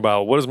more thinking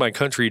about, what is my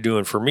country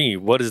doing for me?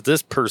 What is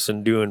this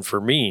person doing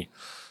for me?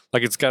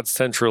 Like it's got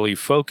centrally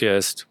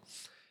focused,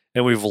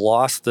 and we've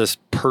lost this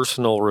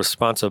personal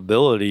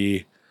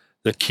responsibility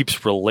that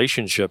keeps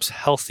relationships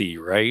healthy,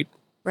 right?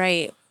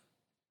 Right.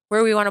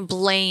 Where we want to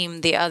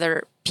blame the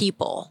other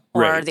people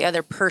or the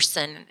other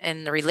person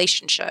in the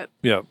relationship.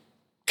 Yeah.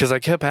 Because I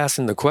kept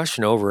asking the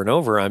question over and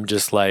over. I'm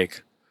just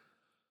like,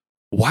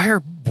 why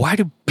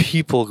do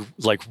people,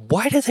 like,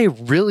 why do they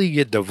really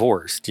get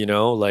divorced?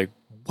 Like,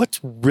 what's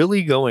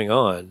really going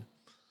on?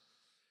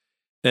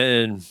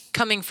 And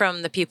coming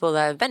from the people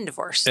that have been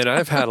divorced. And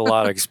I've had a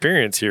lot of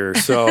experience here.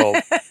 So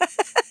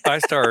I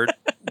start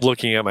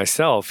looking at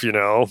myself, and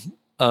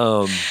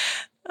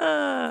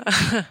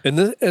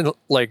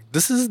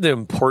this is the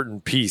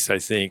important piece, I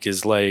think,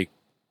 is like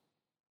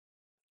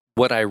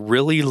what I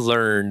really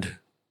learned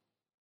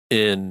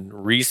in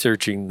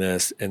researching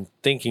this and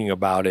thinking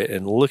about it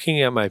and looking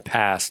at my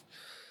past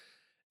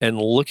and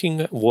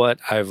looking at what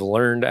I've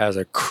learned as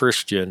a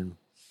Christian.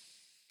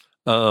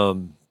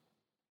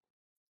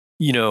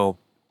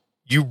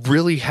 You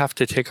really have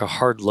to take a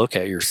hard look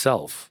at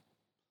yourself.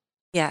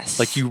 Yes.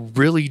 Like you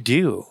really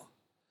do.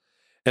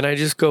 And I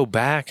just go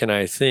back and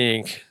I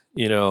think,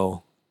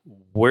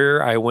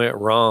 where I went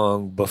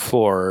wrong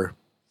before.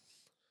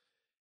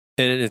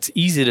 And it's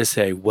easy to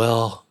say,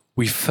 well,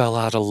 we fell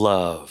out of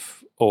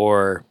love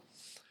or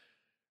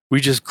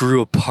we just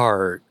grew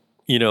apart.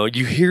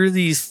 You hear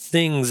these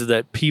things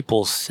that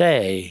people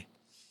say,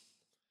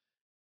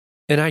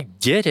 and I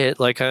get it,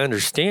 like I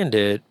understand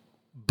it.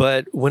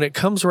 But when it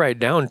comes right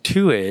down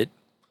to it,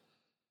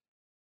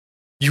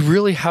 you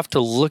really have to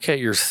look at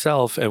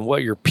yourself and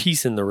what your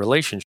piece in the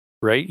relationship,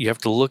 right? You have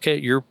to look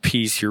at your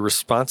piece, your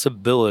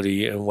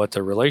responsibility, and what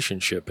the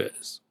relationship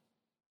is.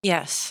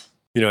 Yes.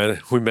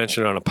 We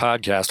mentioned on a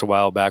podcast a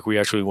while back, we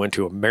actually went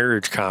to a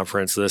marriage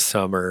conference this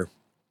summer.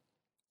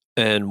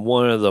 And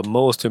one of the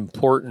most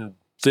important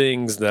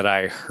things that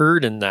I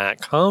heard in that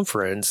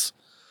conference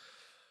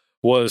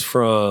was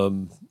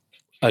from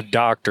a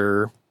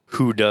doctor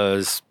who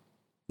does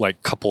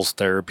like couples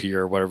therapy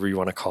or whatever you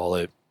want to call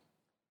it.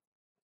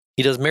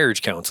 He does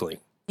marriage counseling.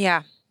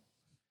 Yeah.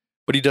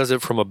 But he does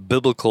it from a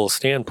biblical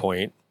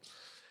standpoint.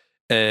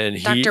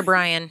 And Dr.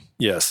 Brian.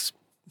 Yes.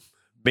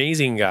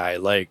 Amazing guy.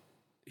 Like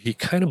he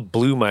kind of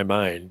blew my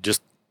mind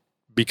just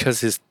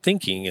because his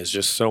thinking is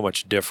just so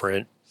much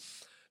different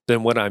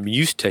than what I'm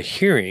used to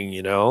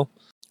hearing,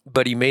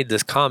 But he made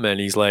this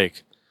comment. He's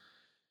like,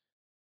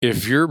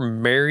 if you're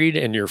married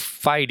and you're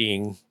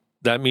fighting,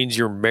 that means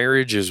your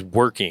marriage is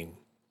working.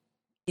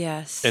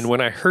 Yes. And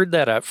when I heard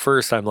that at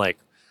first, I'm like,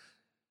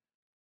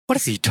 what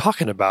is he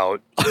talking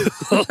about?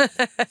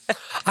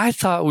 I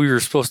thought we were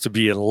supposed to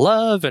be in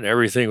love and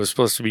everything was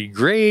supposed to be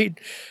great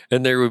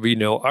and there would be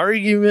no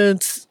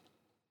arguments.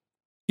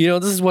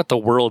 This is what the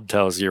world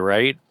tells you,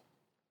 right?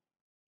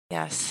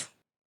 Yes.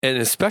 And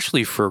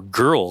especially for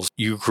girls,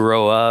 you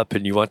grow up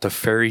and you want the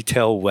fairy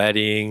tale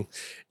wedding,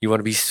 you want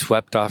to be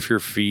swept off your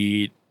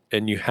feet,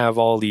 and you have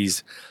all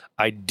these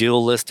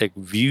idealistic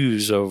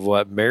views of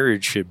what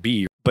marriage should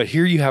be. But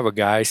here you have a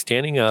guy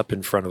standing up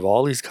in front of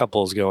all these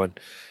couples going,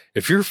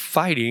 if you're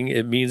fighting,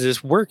 it means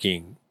it's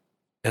working.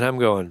 And I'm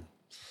going,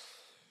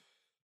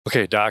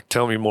 okay, doc,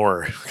 tell me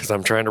more, because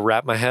I'm trying to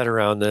wrap my head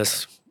around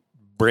this.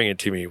 Bring it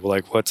to me.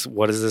 Like,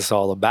 what is this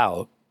all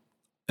about?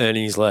 And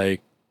he's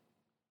like,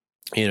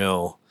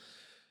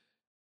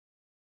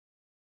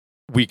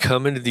 we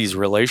come into these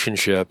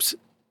relationships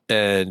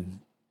and,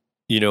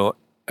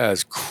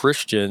 as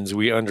Christians,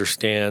 we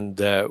understand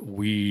that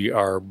we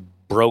are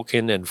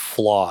broken and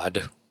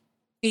flawed.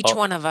 Each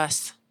one of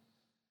us.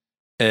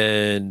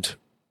 And,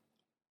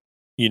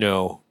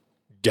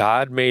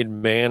 God made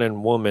man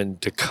and woman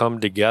to come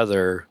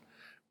together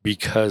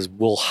because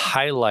we'll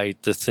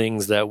highlight the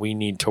things that we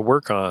need to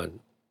work on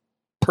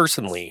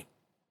personally.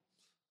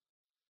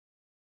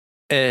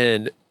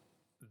 And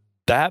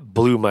that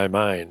blew my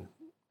mind.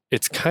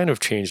 It's kind of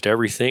changed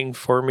everything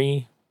for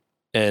me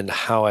and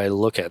how I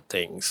look at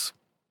things.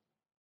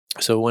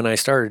 So when I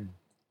started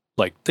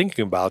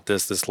thinking about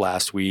this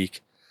last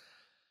week,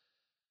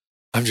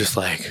 I'm just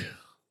like,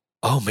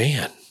 oh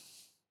man,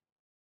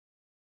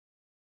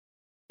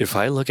 if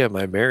I look at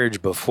my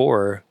marriage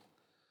before,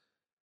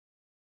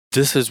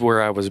 this is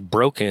where I was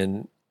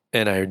broken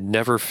and I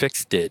never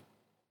fixed it.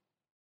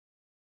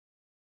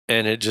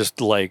 And it just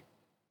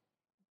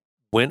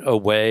went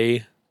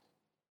away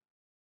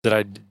that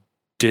I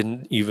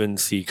didn't even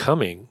see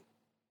coming.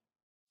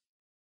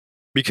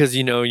 Because,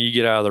 you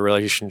get out of the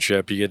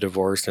relationship, you get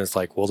divorced, and it's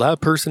like, well, that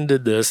person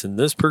did this and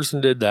this person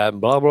did that,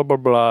 and blah, blah, blah,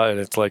 blah. And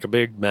it's like a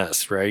big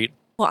mess, right?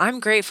 Well, I'm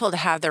grateful to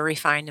have the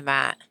refined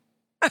Matt.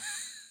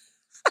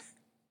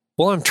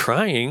 Well, I'm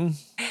trying.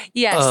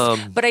 Yes.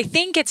 But I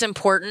think it's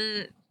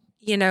important,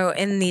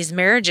 in these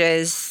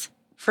marriages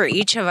for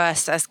each of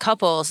us as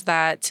couples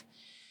that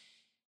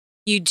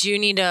you do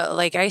need to,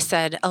 like I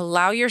said,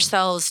 allow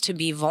yourselves to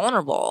be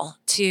vulnerable,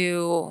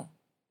 to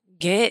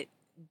get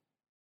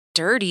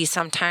dirty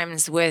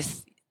sometimes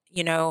with,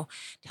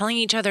 telling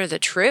each other the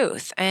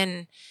truth.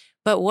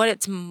 But what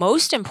it's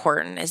most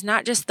important is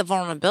not just the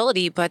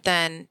vulnerability, but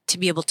then to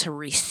be able to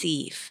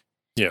receive.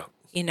 Yeah.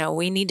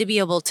 We need to be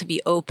able to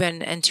be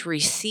open and to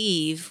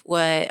receive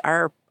what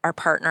our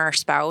partner, our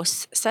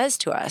spouse says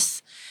to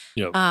us.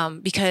 Yeah.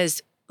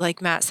 Because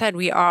like Matt said,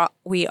 we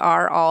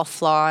are all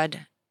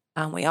flawed.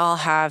 We all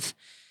have,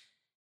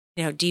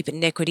 deep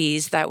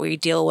iniquities that we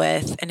deal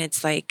with. And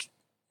it's like,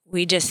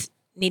 we just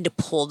need to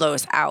pull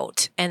those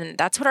out. And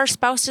that's what our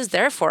spouse is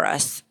there for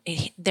us.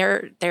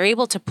 They're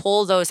able to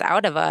pull those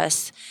out of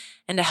us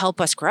and to help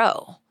us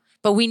grow.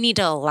 But we need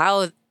to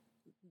allow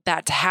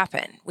that to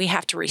happen. We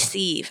have to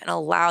receive and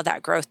allow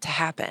that growth to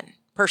happen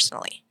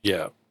personally.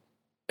 Yeah.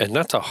 And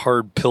that's a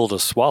hard pill to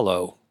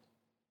swallow,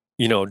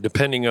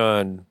 depending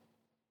on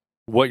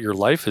what your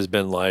life has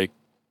been like,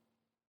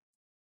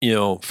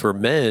 for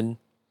men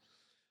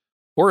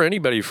or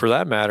anybody for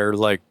that matter,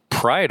 like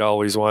pride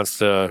always wants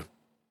to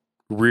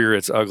rear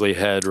its ugly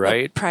head,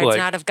 right? Pride's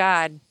not of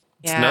God.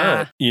 It's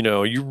not.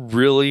 You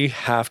really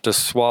have to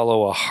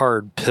swallow a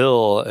hard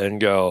pill and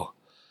go,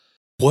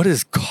 what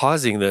is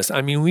causing this?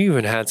 I mean, we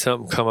even had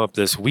something come up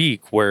this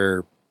week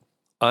where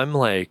I'm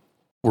like,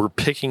 we're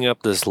picking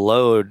up this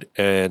load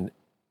and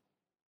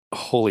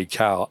holy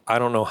cow, I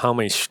don't know how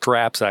many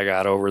straps I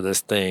got over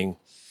this thing,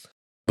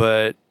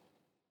 but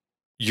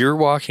you're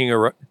walking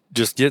around,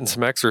 just getting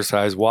some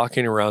exercise,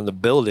 walking around the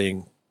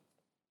building,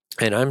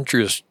 and I'm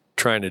just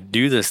trying to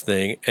do this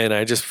thing. And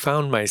I just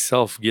found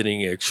myself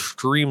getting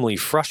extremely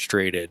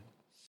frustrated.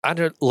 I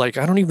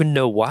don't even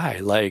know why.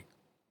 Like,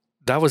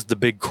 that was the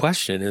big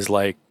question is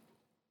like,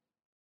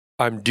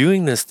 I'm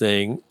doing this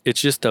thing.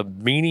 It's just a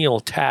menial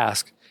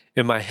task.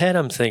 In my head,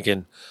 I'm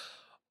thinking,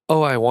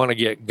 oh, I want to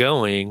get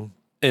going.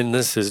 And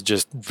this is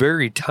just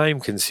very time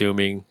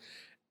consuming.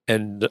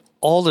 And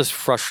all this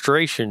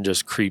frustration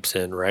just creeps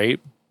in, right?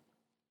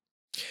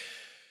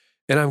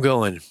 And I'm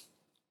going,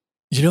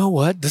 you know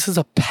what? This is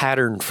a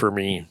pattern for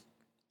me.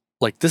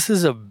 Like, this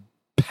is a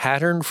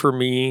pattern for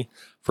me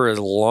for as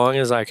long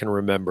as I can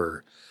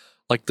remember.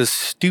 Like, the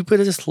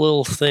stupidest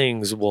little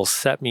things will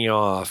set me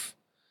off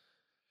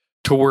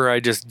to where I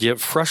just get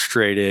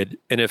frustrated.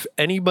 And if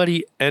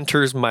anybody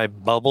enters my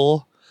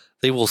bubble,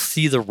 they will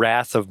see the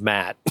wrath of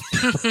Matt.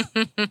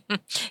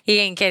 He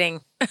ain't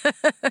kidding.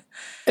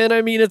 And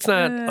I mean, it's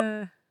not,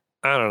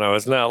 I don't know,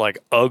 it's not like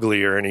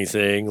ugly or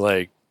anything.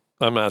 Like,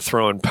 I'm not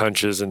throwing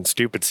punches and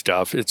stupid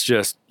stuff. It's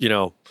just,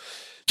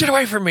 get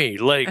away from me.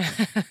 Like,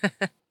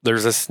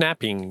 there's a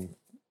snappiness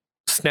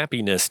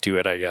to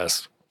it, I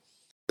guess.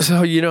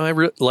 So,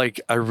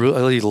 I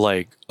really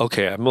like,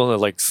 okay, I'm going to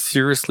like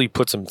seriously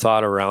put some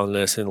thought around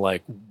this and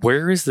like,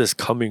 where is this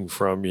coming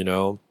from,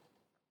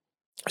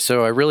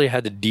 So I really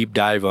had to deep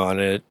dive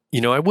on it.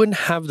 I wouldn't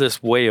have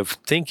this way of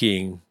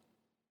thinking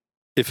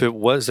if it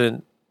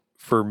wasn't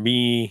for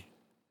me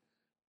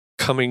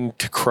coming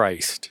to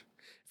Christ.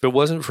 If it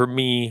wasn't for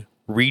me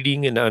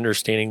reading and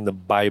understanding the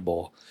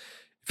Bible.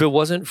 If it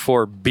wasn't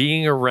for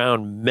being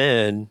around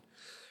men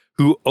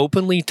who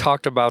openly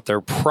talked about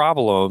their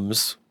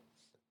problems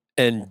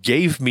and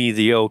gave me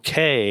the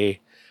okay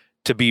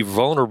to be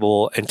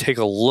vulnerable and take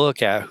a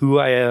look at who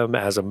I am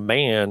as a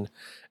man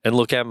and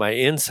look at my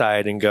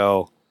inside and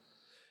go,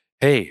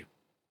 hey,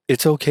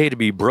 it's okay to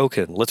be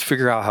broken. Let's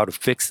figure out how to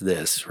fix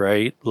this,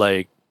 right?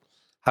 Like,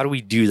 how do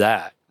we do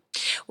that?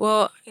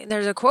 Well,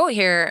 there's a quote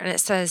here and it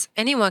says,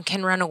 anyone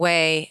can run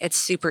away. It's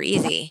super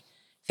easy.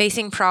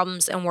 Facing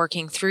problems and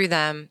working through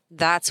them,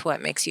 that's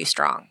what makes you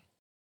strong.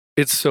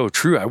 It's so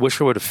true. I wish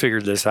I would have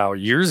figured this out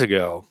years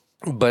ago.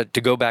 But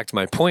to go back to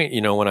my point,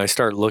 when I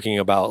start looking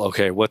about,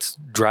 okay, what's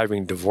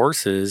driving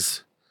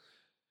divorces,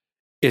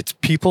 it's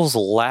people's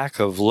lack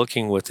of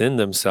looking within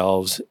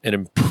themselves and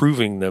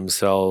improving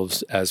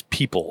themselves as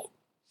people.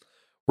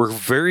 We're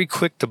very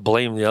quick to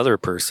blame the other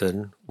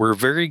person. We're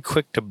very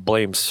quick to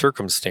blame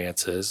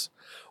circumstances.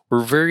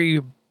 We're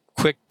very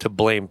quick to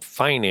blame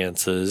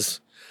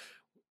finances.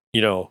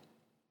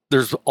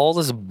 There's all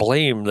this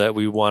blame that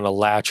we want to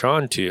latch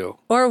onto.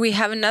 Or we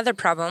have another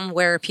problem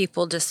where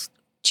people just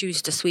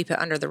choose to sweep it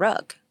under the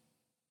rug.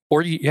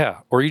 Or you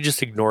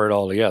just ignore it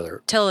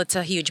altogether. Till it's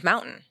a huge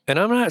mountain. And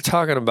I'm not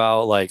talking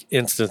about like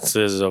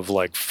instances of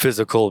like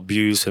physical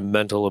abuse and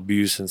mental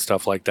abuse and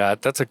stuff like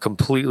that. That's a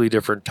completely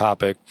different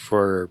topic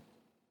for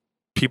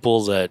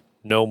people that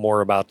know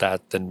more about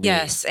that than me.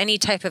 Yes, any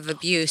type of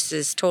abuse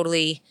is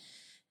totally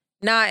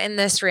not in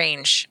this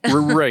range. We're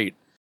right.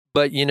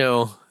 But,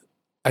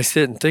 I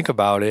sit and think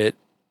about it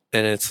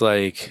and it's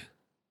like,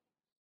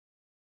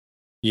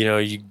 you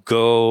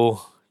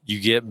you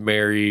get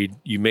married,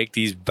 you make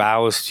these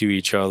vows to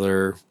each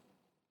other,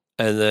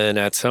 and then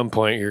at some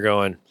point you're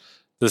going,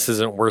 this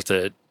isn't worth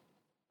it.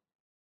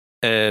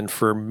 And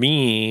for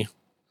me,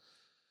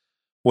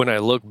 when I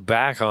look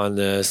back on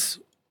this,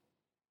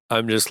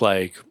 I'm just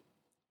like,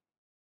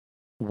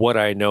 what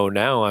I know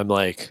now, I'm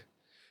like,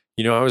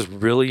 I was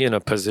really in a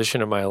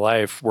position in my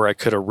life where I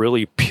could have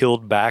really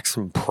peeled back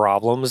some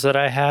problems that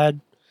I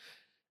had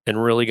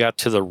and really got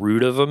to the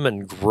root of them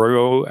and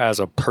grow as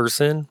a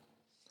person.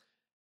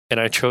 And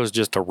I chose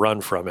just to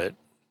run from it,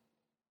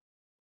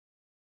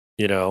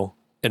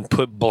 and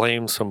put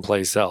blame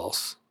someplace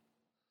else.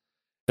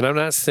 And I'm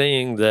not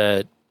saying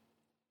that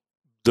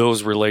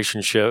those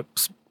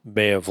relationships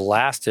may have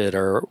lasted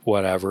or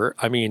whatever.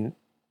 I mean,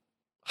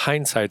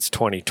 hindsight's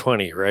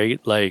 20/20,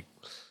 right? Like,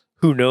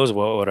 who knows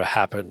what would have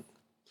happened?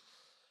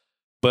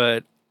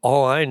 But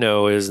all I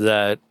know is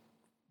that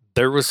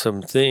there was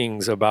some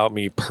things about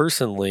me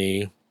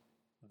personally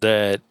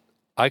that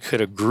I could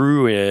have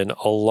grew in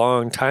a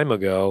long time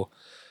ago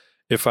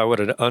if I would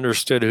have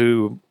understood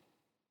who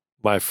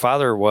my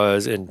father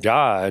was in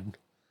God.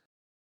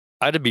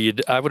 I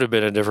would have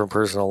been a different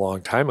person a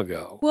long time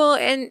ago. Well,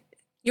 and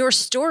your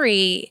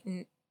story,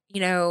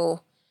 your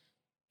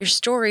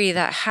story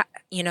that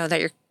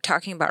that you're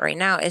talking about right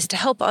now is to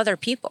help other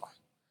people,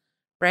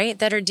 right?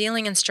 That are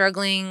dealing and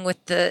struggling with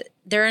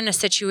they're in a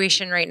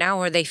situation right now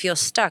where they feel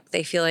stuck.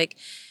 They feel like,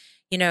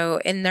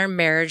 in their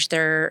marriage,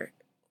 they're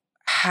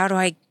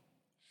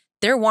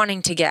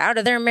wanting to get out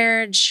of their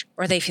marriage,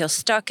 or they feel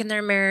stuck in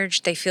their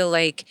marriage. They feel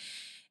like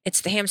it's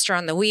the hamster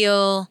on the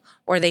wheel,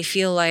 or they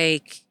feel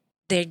like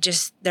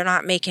they're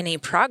not making any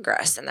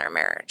progress in their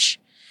marriage.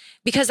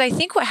 Because I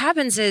think what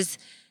happens is,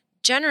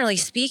 generally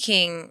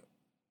speaking,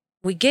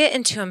 we get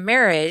into a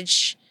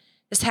marriage.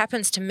 This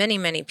happens to many,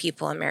 many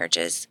people in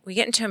marriages. We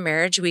get into a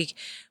marriage,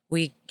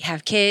 we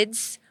have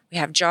kids, we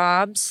have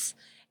jobs,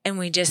 and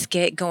we just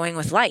get going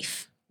with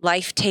life.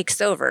 Life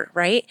takes over,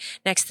 right?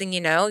 Next thing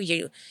you know,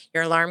 your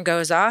alarm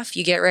goes off,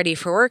 you get ready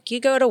for work, you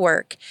go to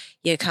work.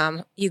 You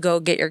go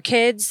get your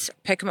kids,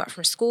 pick them up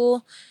from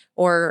school,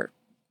 or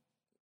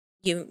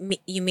you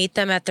meet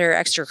them at their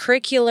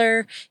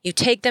extracurricular, you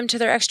take them to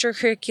their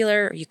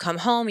extracurricular, you come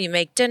home, you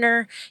make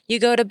dinner, you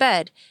go to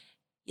bed.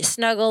 You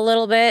snuggle a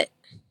little bit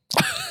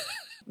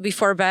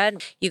before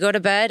bed, you go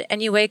to bed,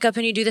 and you wake up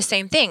and you do the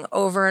same thing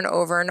over and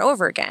over and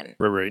over again.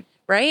 Right.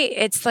 Right?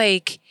 It's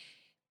like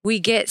we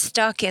get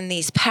stuck in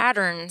these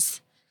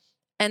patterns,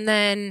 and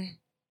then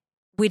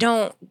we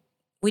don't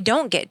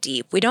get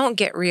deep. We don't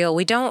get real.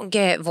 We don't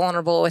get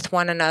vulnerable with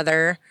one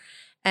another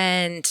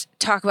and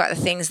talk about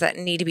the things that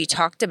need to be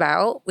talked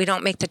about. We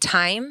don't make the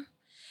time.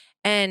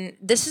 And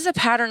this is a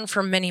pattern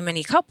for many,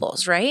 many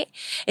couples, right?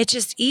 It's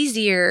just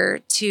easier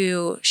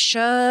to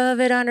shove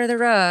it under the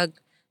rug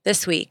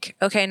this week.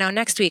 Okay, now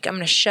next week, I'm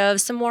going to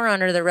shove some more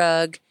under the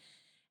rug,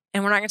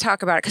 and we're not going to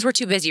talk about it because we're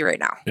too busy right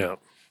now. Yeah.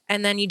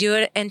 And then you do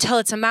it until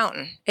it's a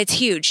mountain. It's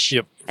huge.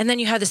 Yep. And then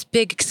you have this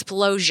big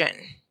explosion.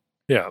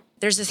 Yeah.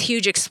 There's this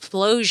huge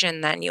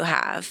explosion then you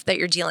have that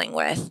you're dealing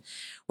with,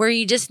 where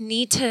you just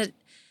need to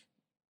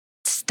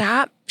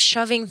stop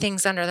shoving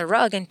things under the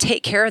rug and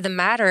take care of the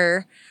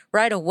matter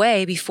right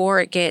away before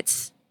it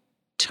gets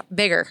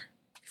bigger.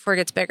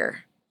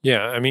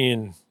 Yeah, I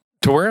mean,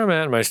 to where I'm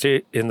at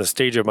in the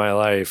stage of my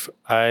life,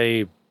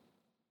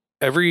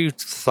 every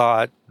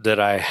thought that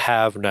I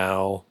have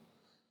now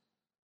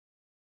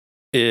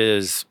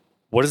is,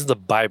 what does the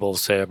Bible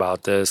say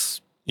about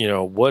this?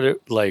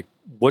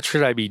 What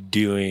should I be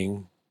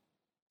doing?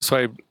 So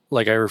I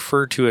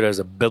refer to it as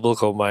a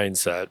biblical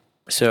mindset.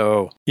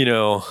 So,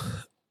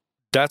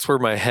 that's where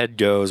my head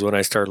goes when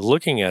I start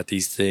looking at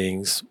these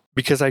things,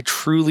 because I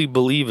truly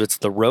believe it's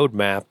the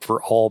roadmap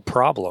for all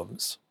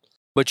problems.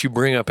 But you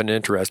bring up an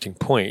interesting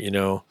point,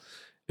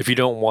 if you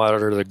don't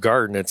water the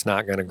garden, it's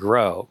not going to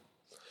grow.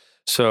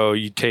 So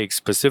you take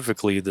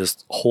specifically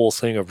this whole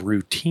thing of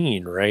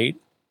routine, right?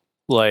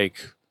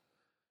 Like,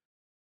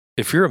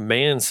 if you're a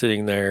man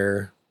sitting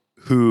there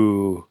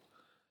who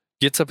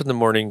gets up in the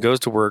morning, goes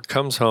to work,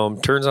 comes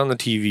home, turns on the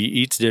TV,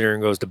 eats dinner,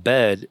 and goes to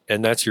bed,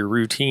 and that's your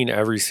routine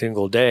every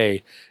single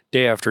day,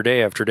 day after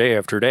day after day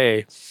after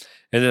day.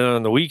 And then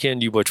on the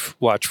weekend, you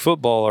watch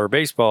football or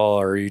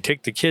baseball, or you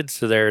take the kids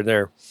to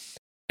there,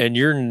 and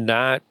you're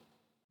not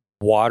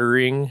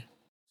watering,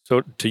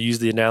 so to use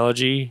the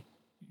analogy,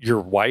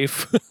 your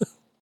wife.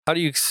 How do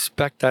you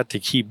expect that to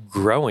keep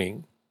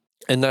growing?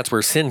 And that's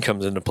where sin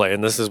comes into play.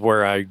 And this is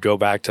where I go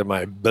back to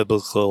my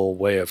biblical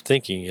way of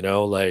thinking,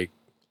 like,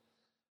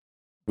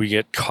 we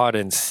get caught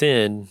in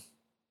sin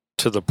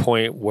to the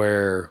point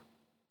where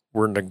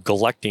we're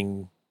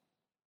neglecting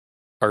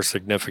our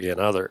significant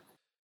other.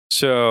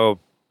 So,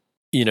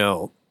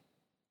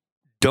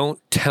 don't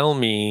tell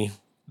me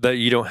that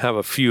you don't have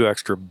a few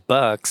extra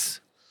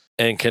bucks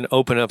and can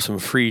open up some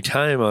free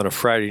time on a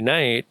Friday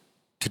night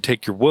to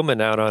take your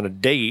woman out on a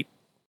date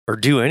or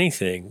do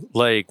anything.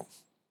 Like,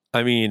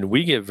 I mean,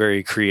 we get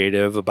very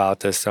creative about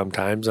this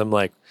sometimes. I'm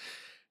like,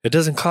 it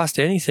doesn't cost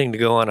anything to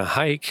go on a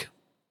hike,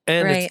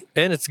 and Right.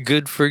 it's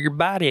good for your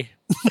body.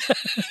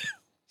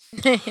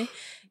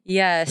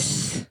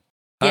 Yes.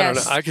 I don't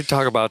know. I could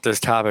talk about this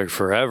topic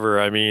forever.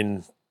 I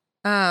mean,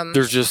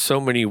 there's just so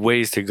many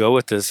ways to go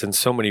with this and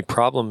so many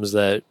problems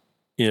that,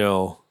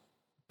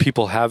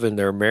 people have in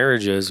their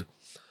marriages.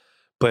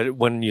 But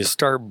when you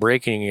start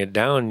breaking it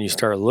down and you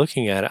start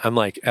looking at it, I'm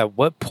like, at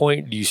what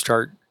point do you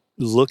start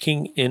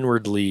looking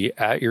inwardly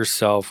at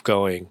yourself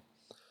going,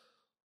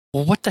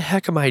 well, what the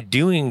heck am I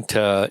doing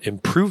to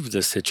improve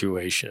this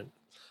situation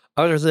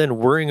other than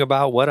worrying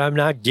about what I'm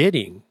not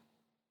getting?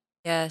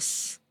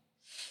 Yes.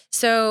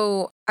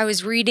 So I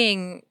was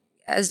reading,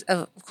 as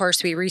of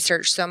course we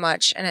research so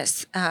much, and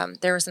it's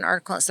there was an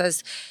article that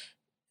says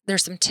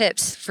there's some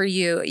tips for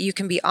you. You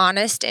can be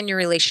honest in your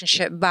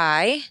relationship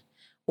by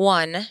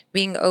 1,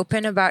 being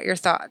open about your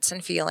thoughts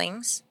and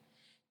feelings.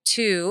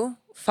 2,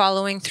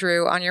 following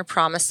through on your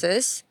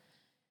promises.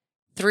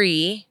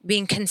 3,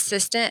 being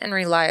consistent and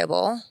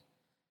reliable.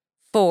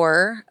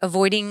 4,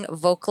 avoiding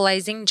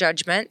vocalizing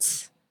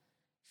judgments.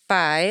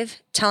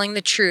 5, telling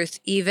the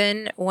truth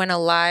even when a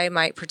lie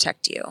might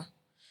protect you.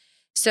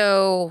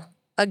 So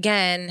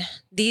again,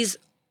 these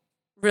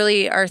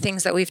really are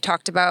things that we've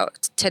talked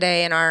about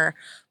today in our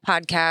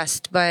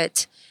podcast,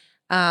 but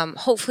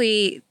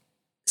hopefully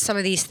some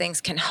of these things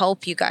can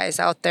help you guys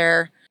out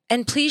there.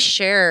 And please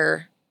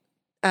share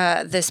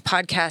this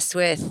podcast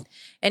with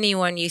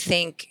anyone you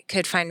think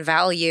could find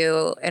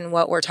value in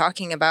what we're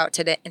talking about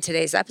today in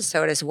today's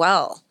episode as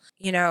well.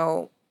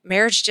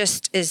 Marriage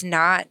just is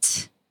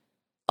not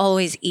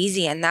always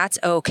easy, and that's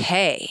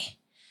okay.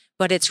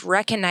 But it's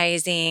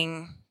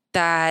recognizing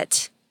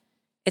that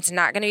it's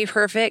not going to be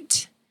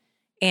perfect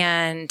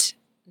and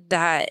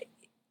that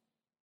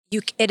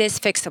it is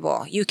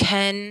fixable. You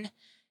can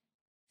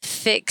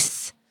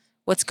fix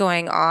what's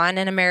going on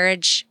in a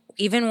marriage,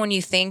 even when you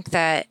think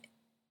that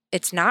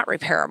it's not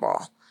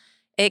repairable.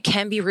 It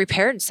can be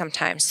repaired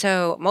sometimes.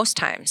 So most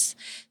times.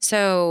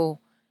 So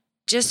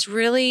just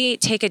really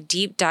take a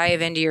deep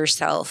dive into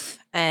yourself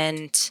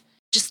and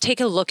just take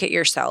a look at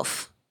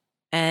yourself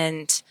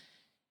and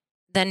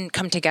then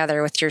come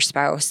together with your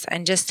spouse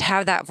and just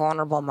have that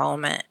vulnerable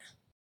moment.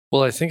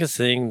 Well, I think a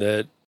thing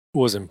that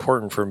was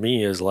important for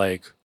me is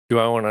like, do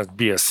I want to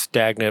be a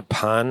stagnant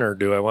pond or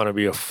do I want to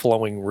be a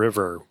flowing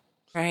river?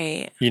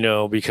 Right.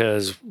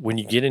 Because when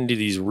you get into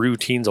these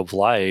routines of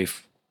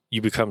life,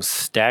 you become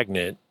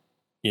stagnant,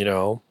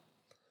 and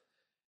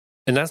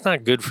that's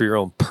not good for your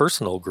own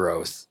personal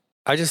growth.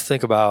 I just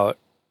think about,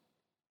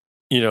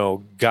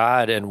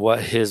 God and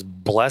what his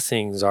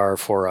blessings are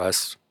for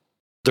us.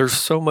 They're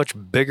so much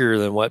bigger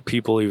than what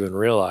people even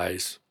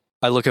realize.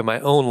 I look at my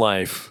own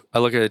life. I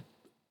look at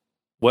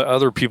what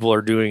other people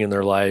are doing in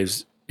their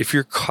lives. If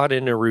you're caught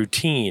in a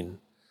routine,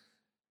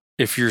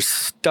 if you're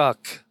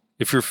stuck,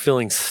 if you're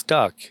feeling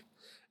stuck,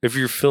 if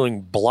you're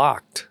feeling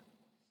blocked,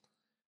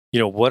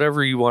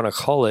 whatever you want to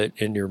call it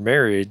in your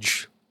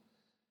marriage,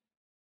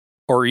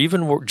 or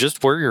even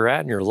just where you're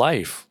at in your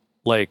life,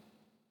 like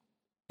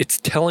it's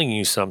telling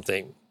you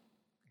something.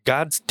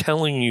 God's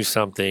telling you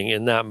something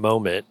in that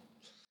moment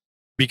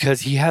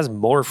because he has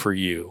more for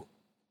you.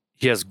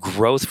 He has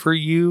growth for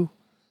you.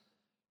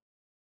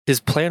 His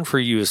plan for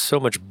you is so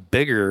much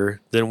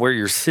bigger than where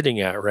you're sitting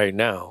at right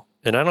now.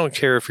 And I don't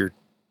care if you're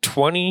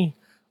 20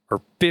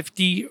 or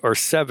 50 or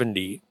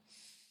 70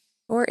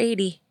 or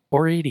 80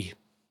 or 80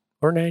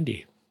 or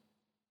 90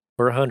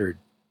 or 100,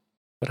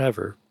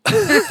 whatever.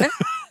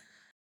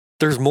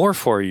 There's more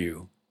for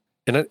you.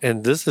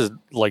 And this is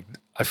like,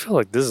 I feel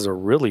like this is a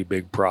really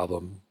big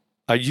problem.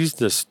 I used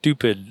this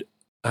stupid,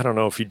 I don't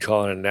know if you'd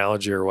call it an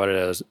analogy or what it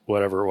is,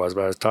 whatever it was,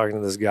 but I was talking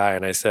to this guy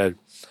and I said,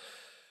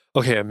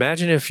 okay,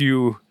 imagine if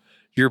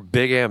your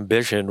big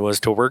ambition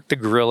was to work the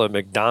grill at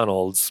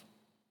McDonald's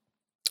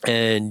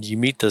and you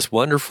meet this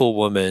wonderful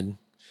woman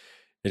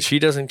and she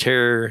doesn't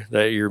care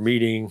that you're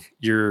meeting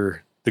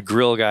the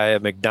grill guy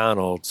at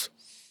McDonald's,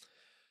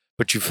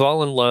 but you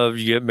fall in love,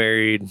 you get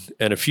married,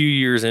 and a few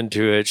years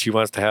into it,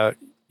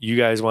 you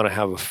guys want to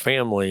have a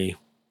family.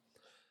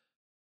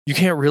 You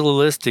can't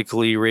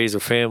realistically raise a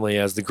family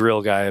as the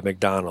grill guy at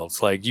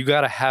McDonald's. Like, you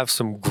got to have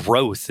some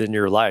growth in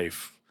your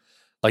life.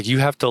 Like, you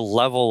have to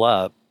level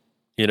up,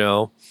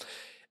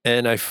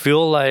 And I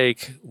feel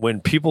like when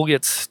people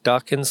get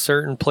stuck in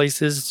certain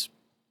places,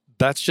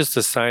 that's just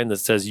a sign that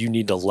says you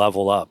need to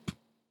level up.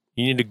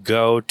 You need to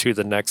go to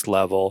the next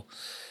level.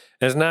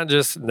 And it's not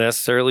just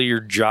necessarily your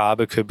job.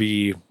 It could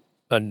be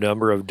a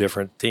number of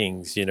different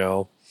things,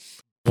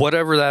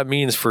 Whatever that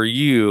means for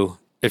you,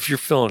 if you're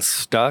feeling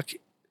stuck,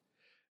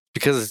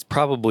 because it's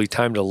probably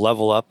time to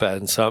level up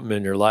in something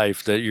in your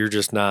life that you're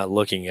just not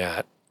looking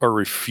at or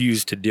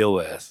refuse to deal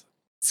with.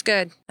 That's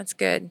good. That's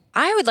good.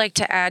 I would like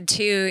to add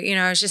too,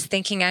 I was just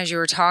thinking as you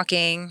were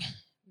talking,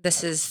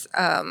 this is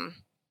a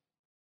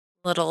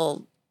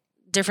little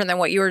different than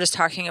what you were just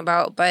talking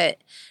about, but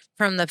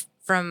from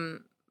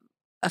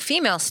a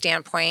female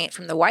standpoint,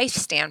 from the wife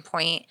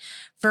standpoint,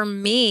 for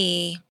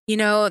me,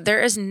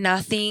 there is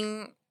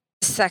nothing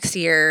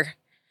sexier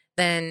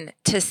than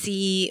to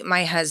see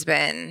my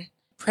husband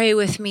pray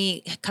with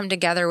me, come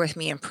together with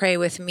me and pray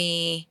with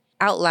me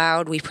out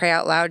loud. We pray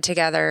out loud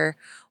together,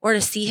 or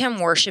to see him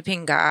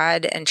worshiping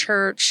God in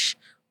church,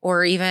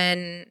 or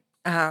even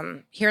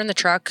here in the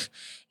truck.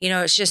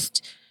 It's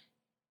just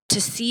to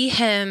see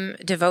him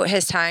devote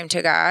his time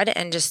to God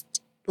and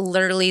just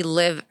literally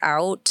live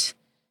out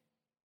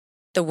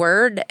the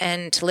word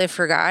and to live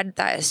for God.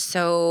 That is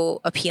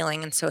so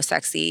appealing and so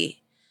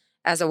sexy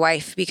as a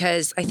wife,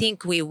 because I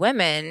think we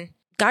women,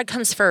 God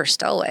comes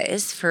first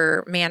always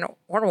for man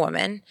or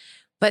woman,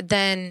 but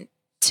then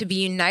to be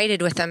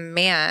united with a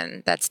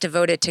man that's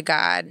devoted to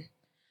God,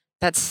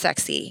 that's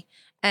sexy.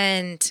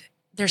 And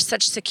there's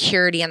such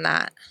security in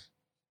that.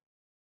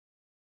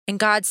 And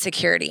God's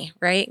security,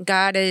 right?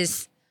 God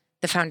is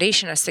the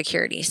foundation of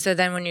security. So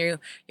then when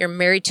you're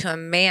married to a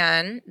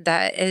man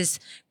that is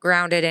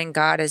grounded in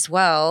God as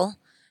well,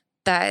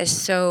 that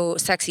is so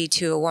sexy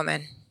to a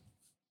woman.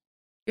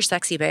 You're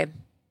sexy, babe.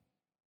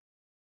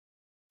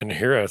 And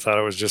here I thought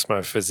it was just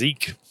my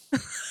physique.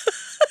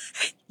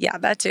 Yeah,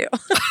 that too.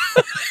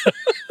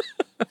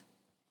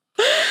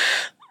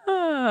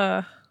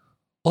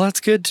 Well,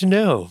 that's good to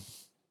know.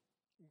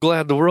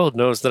 Glad the world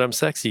knows that I'm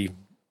sexy. It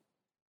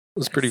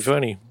was pretty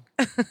funny.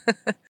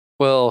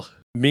 Well,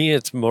 me,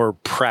 it's more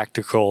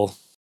practical,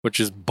 which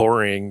is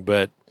boring,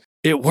 but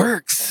it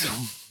works.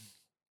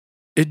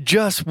 It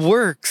just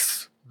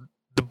works.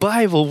 The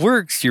Bible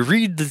works. You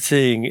read the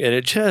thing and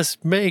it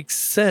just makes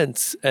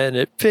sense and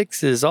it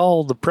fixes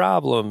all the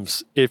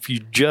problems if you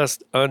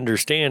just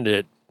understand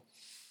it.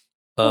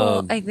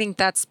 Well, I think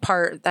that's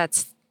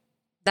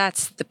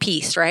the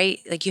piece, right?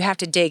 Like you have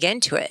to dig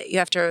into it. You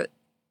have to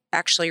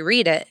actually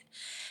read it.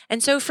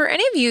 And so for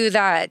any of you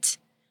that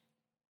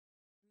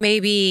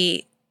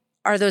maybe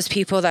are those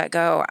people that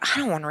go, I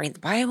don't want to read the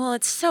Bible.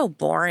 It's so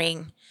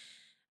boring.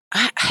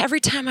 Every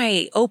time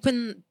I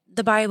open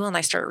the Bible and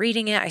I start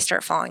reading it, I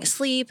start falling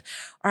asleep,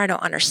 or I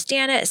don't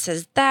understand it. It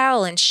says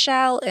thou and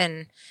shall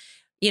and,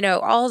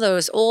 all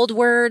those old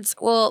words.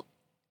 Well,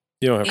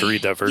 you don't have to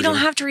read that version. You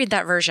don't have to read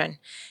that version.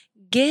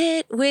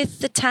 Get with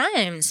the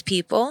times,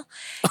 people.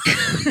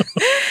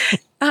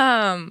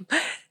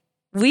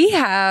 We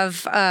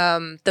have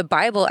the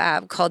Bible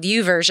app called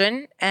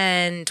YouVersion,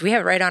 and we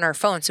have it right on our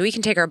phone. So we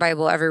can take our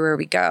Bible everywhere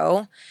we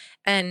go.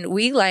 And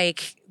we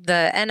like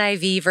the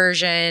NIV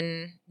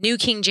version, New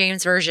King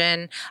James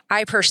Version.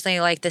 I personally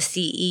like the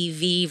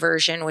CEV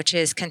version, which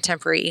is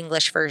Contemporary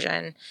English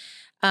Version.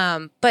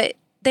 But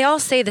they all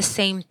say the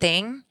same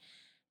thing.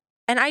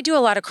 And I do a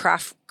lot of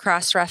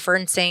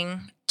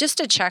cross-referencing just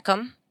to check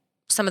them,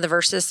 some of the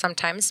verses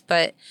sometimes,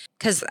 but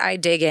because I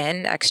dig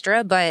in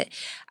extra. But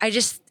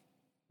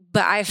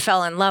I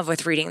fell in love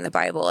with reading the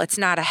Bible. It's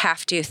not a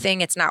have-to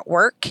thing. It's not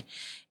work.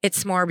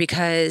 It's more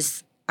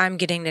because I'm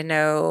getting to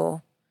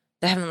know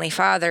the Heavenly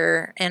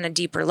Father in a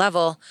deeper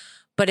level.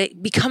 But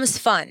it becomes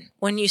fun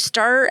when you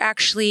start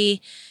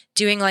actually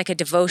doing like a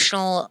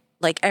devotional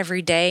like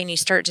every day, and you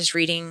start just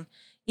reading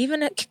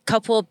even a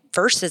couple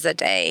verses a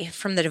day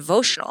from the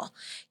devotional.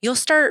 You'll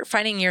start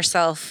finding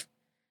yourself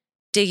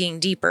digging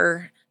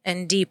deeper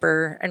and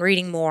deeper and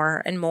reading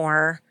more and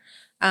more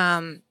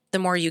the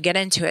more you get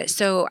into it.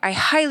 So I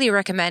highly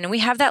recommend, and we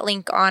have that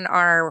link on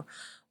our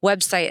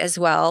website as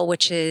well,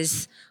 which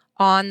is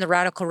on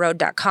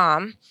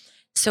theradicalroad.com.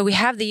 So we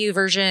have the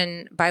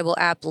YouVersion Bible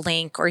app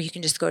link, or you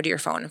can just go to your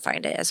phone and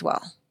find it as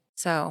well.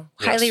 So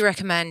highly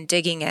recommend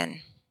digging in,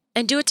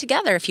 and do it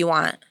together if you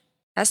want,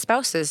 as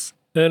spouses.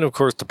 And of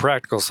course, the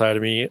practical side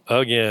of me,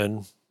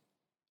 again,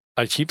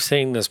 I keep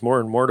saying this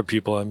more and more to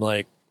people. I'm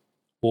like,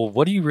 well,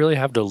 what do you really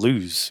have to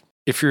lose?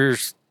 If you're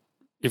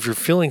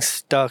feeling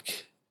stuck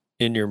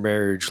in your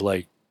marriage,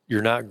 like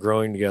you're not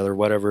growing together,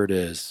 whatever it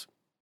is,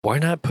 why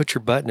not put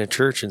your butt in a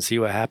church and see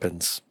what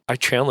happens? I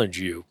challenge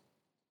you.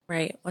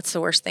 Right. What's the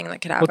worst thing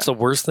that could happen? What's the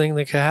worst thing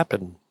that could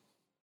happen?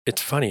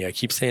 It's funny. I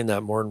keep saying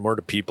that more and more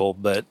to people,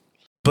 but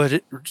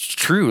it's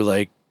true.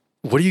 Like,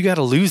 what do you got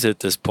to lose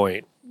at this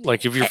point?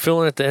 Like, if you're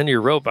feeling at the end of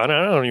your rope, I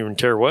don't even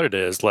care what it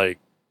is. Like,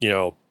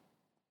 you're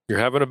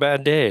having a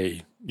bad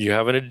day. You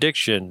have an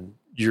addiction.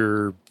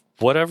 You're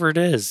whatever it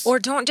is. Or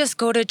don't just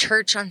go to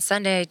church on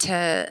Sunday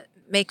to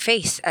make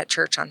face at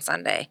church on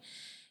Sunday.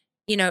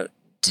 To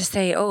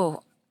say,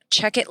 oh,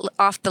 check it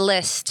off the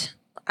list.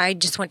 I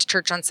just went to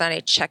church on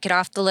Sunday. Check it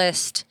off the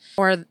list.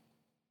 Or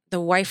the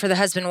wife or the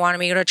husband wanted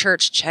me to go to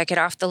church. Check it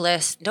off the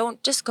list.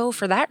 Don't just go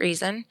for that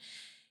reason.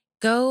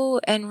 Go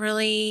and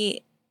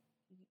really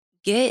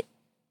get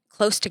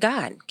close to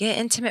God. Get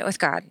intimate with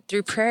God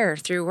through prayer,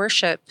 through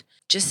worship.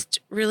 Just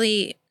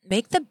really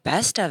make the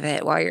best of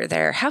it while you're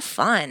there. Have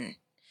fun.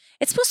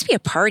 It's supposed to be a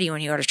party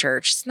when you go to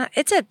church.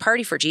 It's a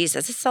party for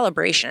Jesus. It's a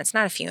celebration. It's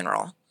not a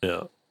funeral.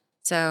 Yeah.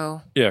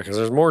 So. Yeah, because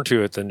there's more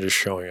to it than just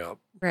showing up.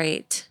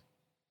 Right.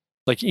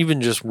 Like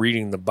even just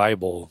reading the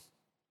Bible,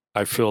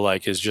 I feel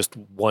like is just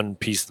one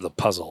piece of the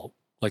puzzle.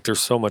 Like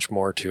there's so much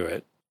more to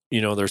it.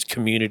 There's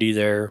community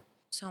there.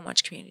 So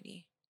much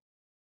community.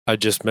 I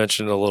just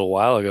mentioned a little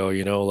while ago,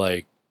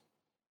 like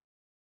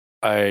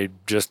I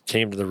just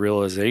came to the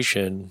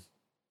realization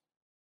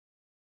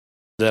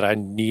that I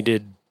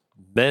needed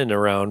men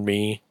around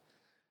me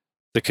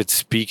that could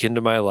speak into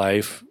my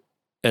life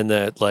and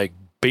that like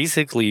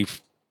basically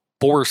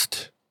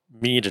forced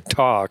me to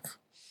talk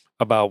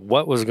about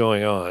what was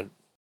going on,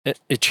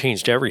 it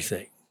changed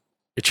everything.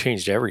 It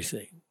changed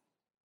everything.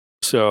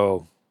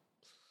 So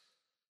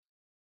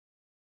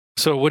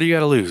what do you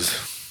got to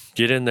lose?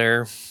 Get in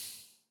there,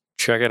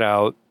 check it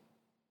out.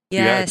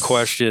 Yes. You got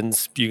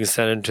questions, you can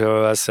send them to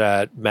us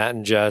at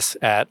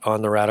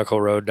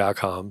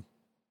mattandjess@ontheradicalroad.com.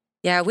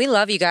 Yeah, we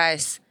love you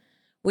guys.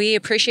 We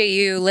appreciate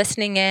you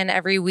listening in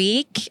every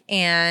week,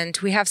 and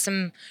we have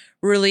some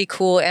really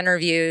cool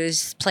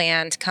interviews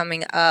planned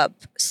coming up.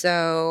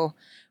 So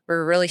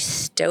we're really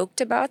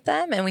stoked about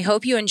them, and we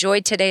hope you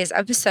enjoyed today's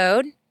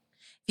episode.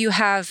 If you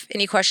have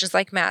any questions,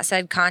 like Matt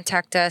said,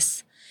 contact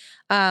us.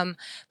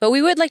 But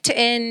we would like to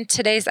end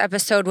today's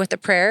episode with a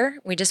prayer.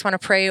 We just want to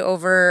pray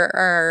over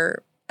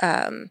our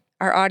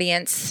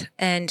audience.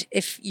 And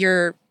if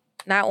you're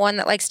not one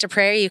that likes to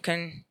pray, you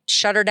can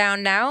shut her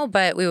down now,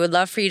 but we would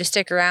love for you to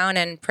stick around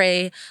and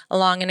pray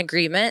along in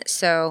agreement.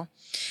 So,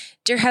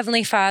 dear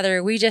Heavenly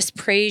Father, we just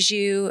praise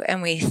you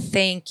and we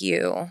thank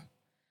you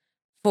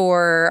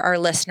for our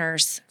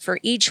listeners, for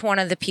each one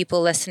of the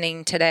people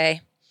listening today.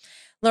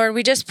 Lord,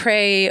 we just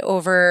pray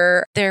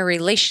over their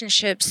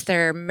relationships,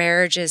 their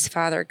marriages,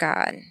 Father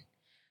God.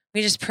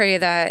 We just pray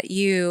that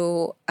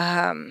you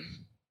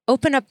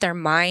open up their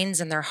minds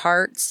and their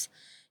hearts.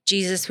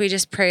 Jesus, we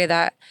just pray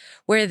that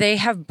where they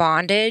have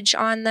bondage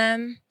on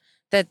them,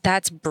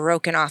 that's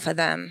broken off of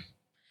them.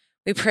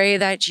 We pray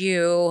that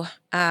you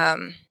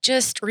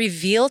just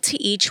reveal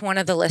to each one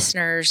of the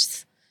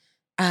listeners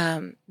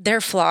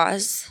their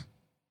flaws,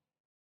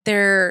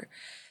 their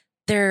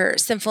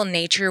sinful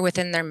nature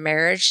within their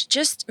marriage.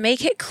 Just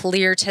make it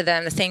clear to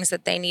them the things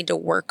that they need to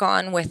work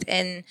on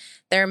within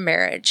their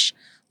marriage.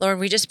 Lord,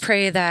 we just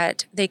pray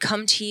that they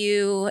come to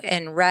you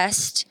and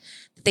rest,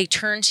 that they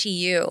turn to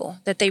you,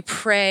 that they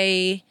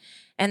pray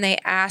and they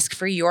ask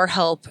for your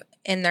help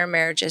in their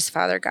marriages,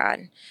 Father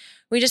God.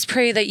 We just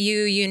pray that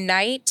you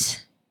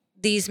unite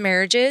these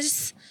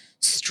marriages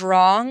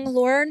strong,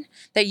 Lord,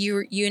 that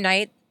you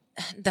unite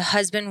the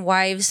husband,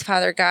 wives,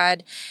 Father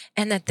God,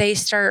 and that they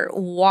start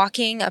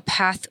walking a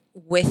path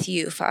with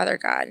you, Father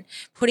God,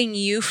 putting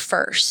you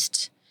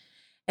first.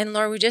 And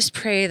Lord, we just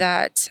pray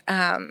that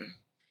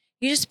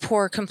you just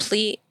pour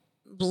complete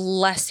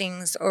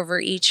blessings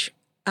over each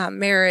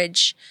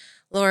marriage.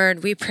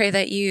 Lord, we pray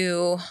that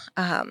you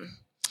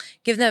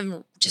give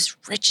them just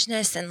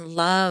richness and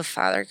love,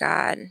 Father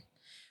God.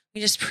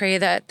 We just pray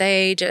that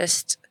they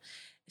just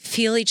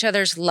feel each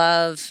other's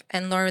love,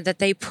 and Lord, that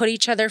they put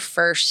each other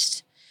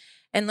first.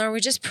 And Lord,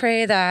 we just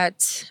pray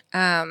that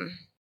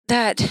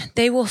that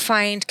they will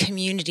find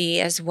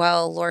community as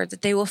well, Lord,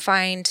 that they will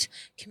find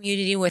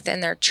community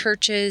within their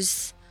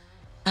churches,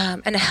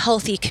 and a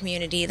healthy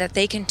community that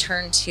they can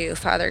turn to,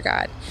 Father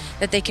God,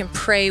 that they can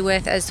pray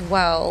with as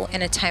well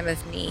in a time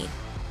of need.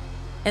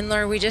 And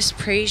Lord, we just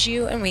praise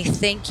you and we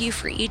thank you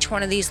for each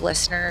one of these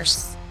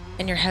listeners.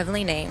 In your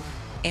heavenly name,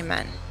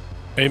 amen.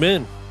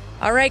 Amen.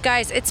 All right,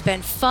 guys, it's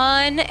been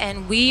fun,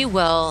 and we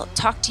will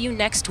talk to you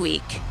next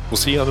week. We'll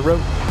see you on the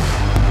road.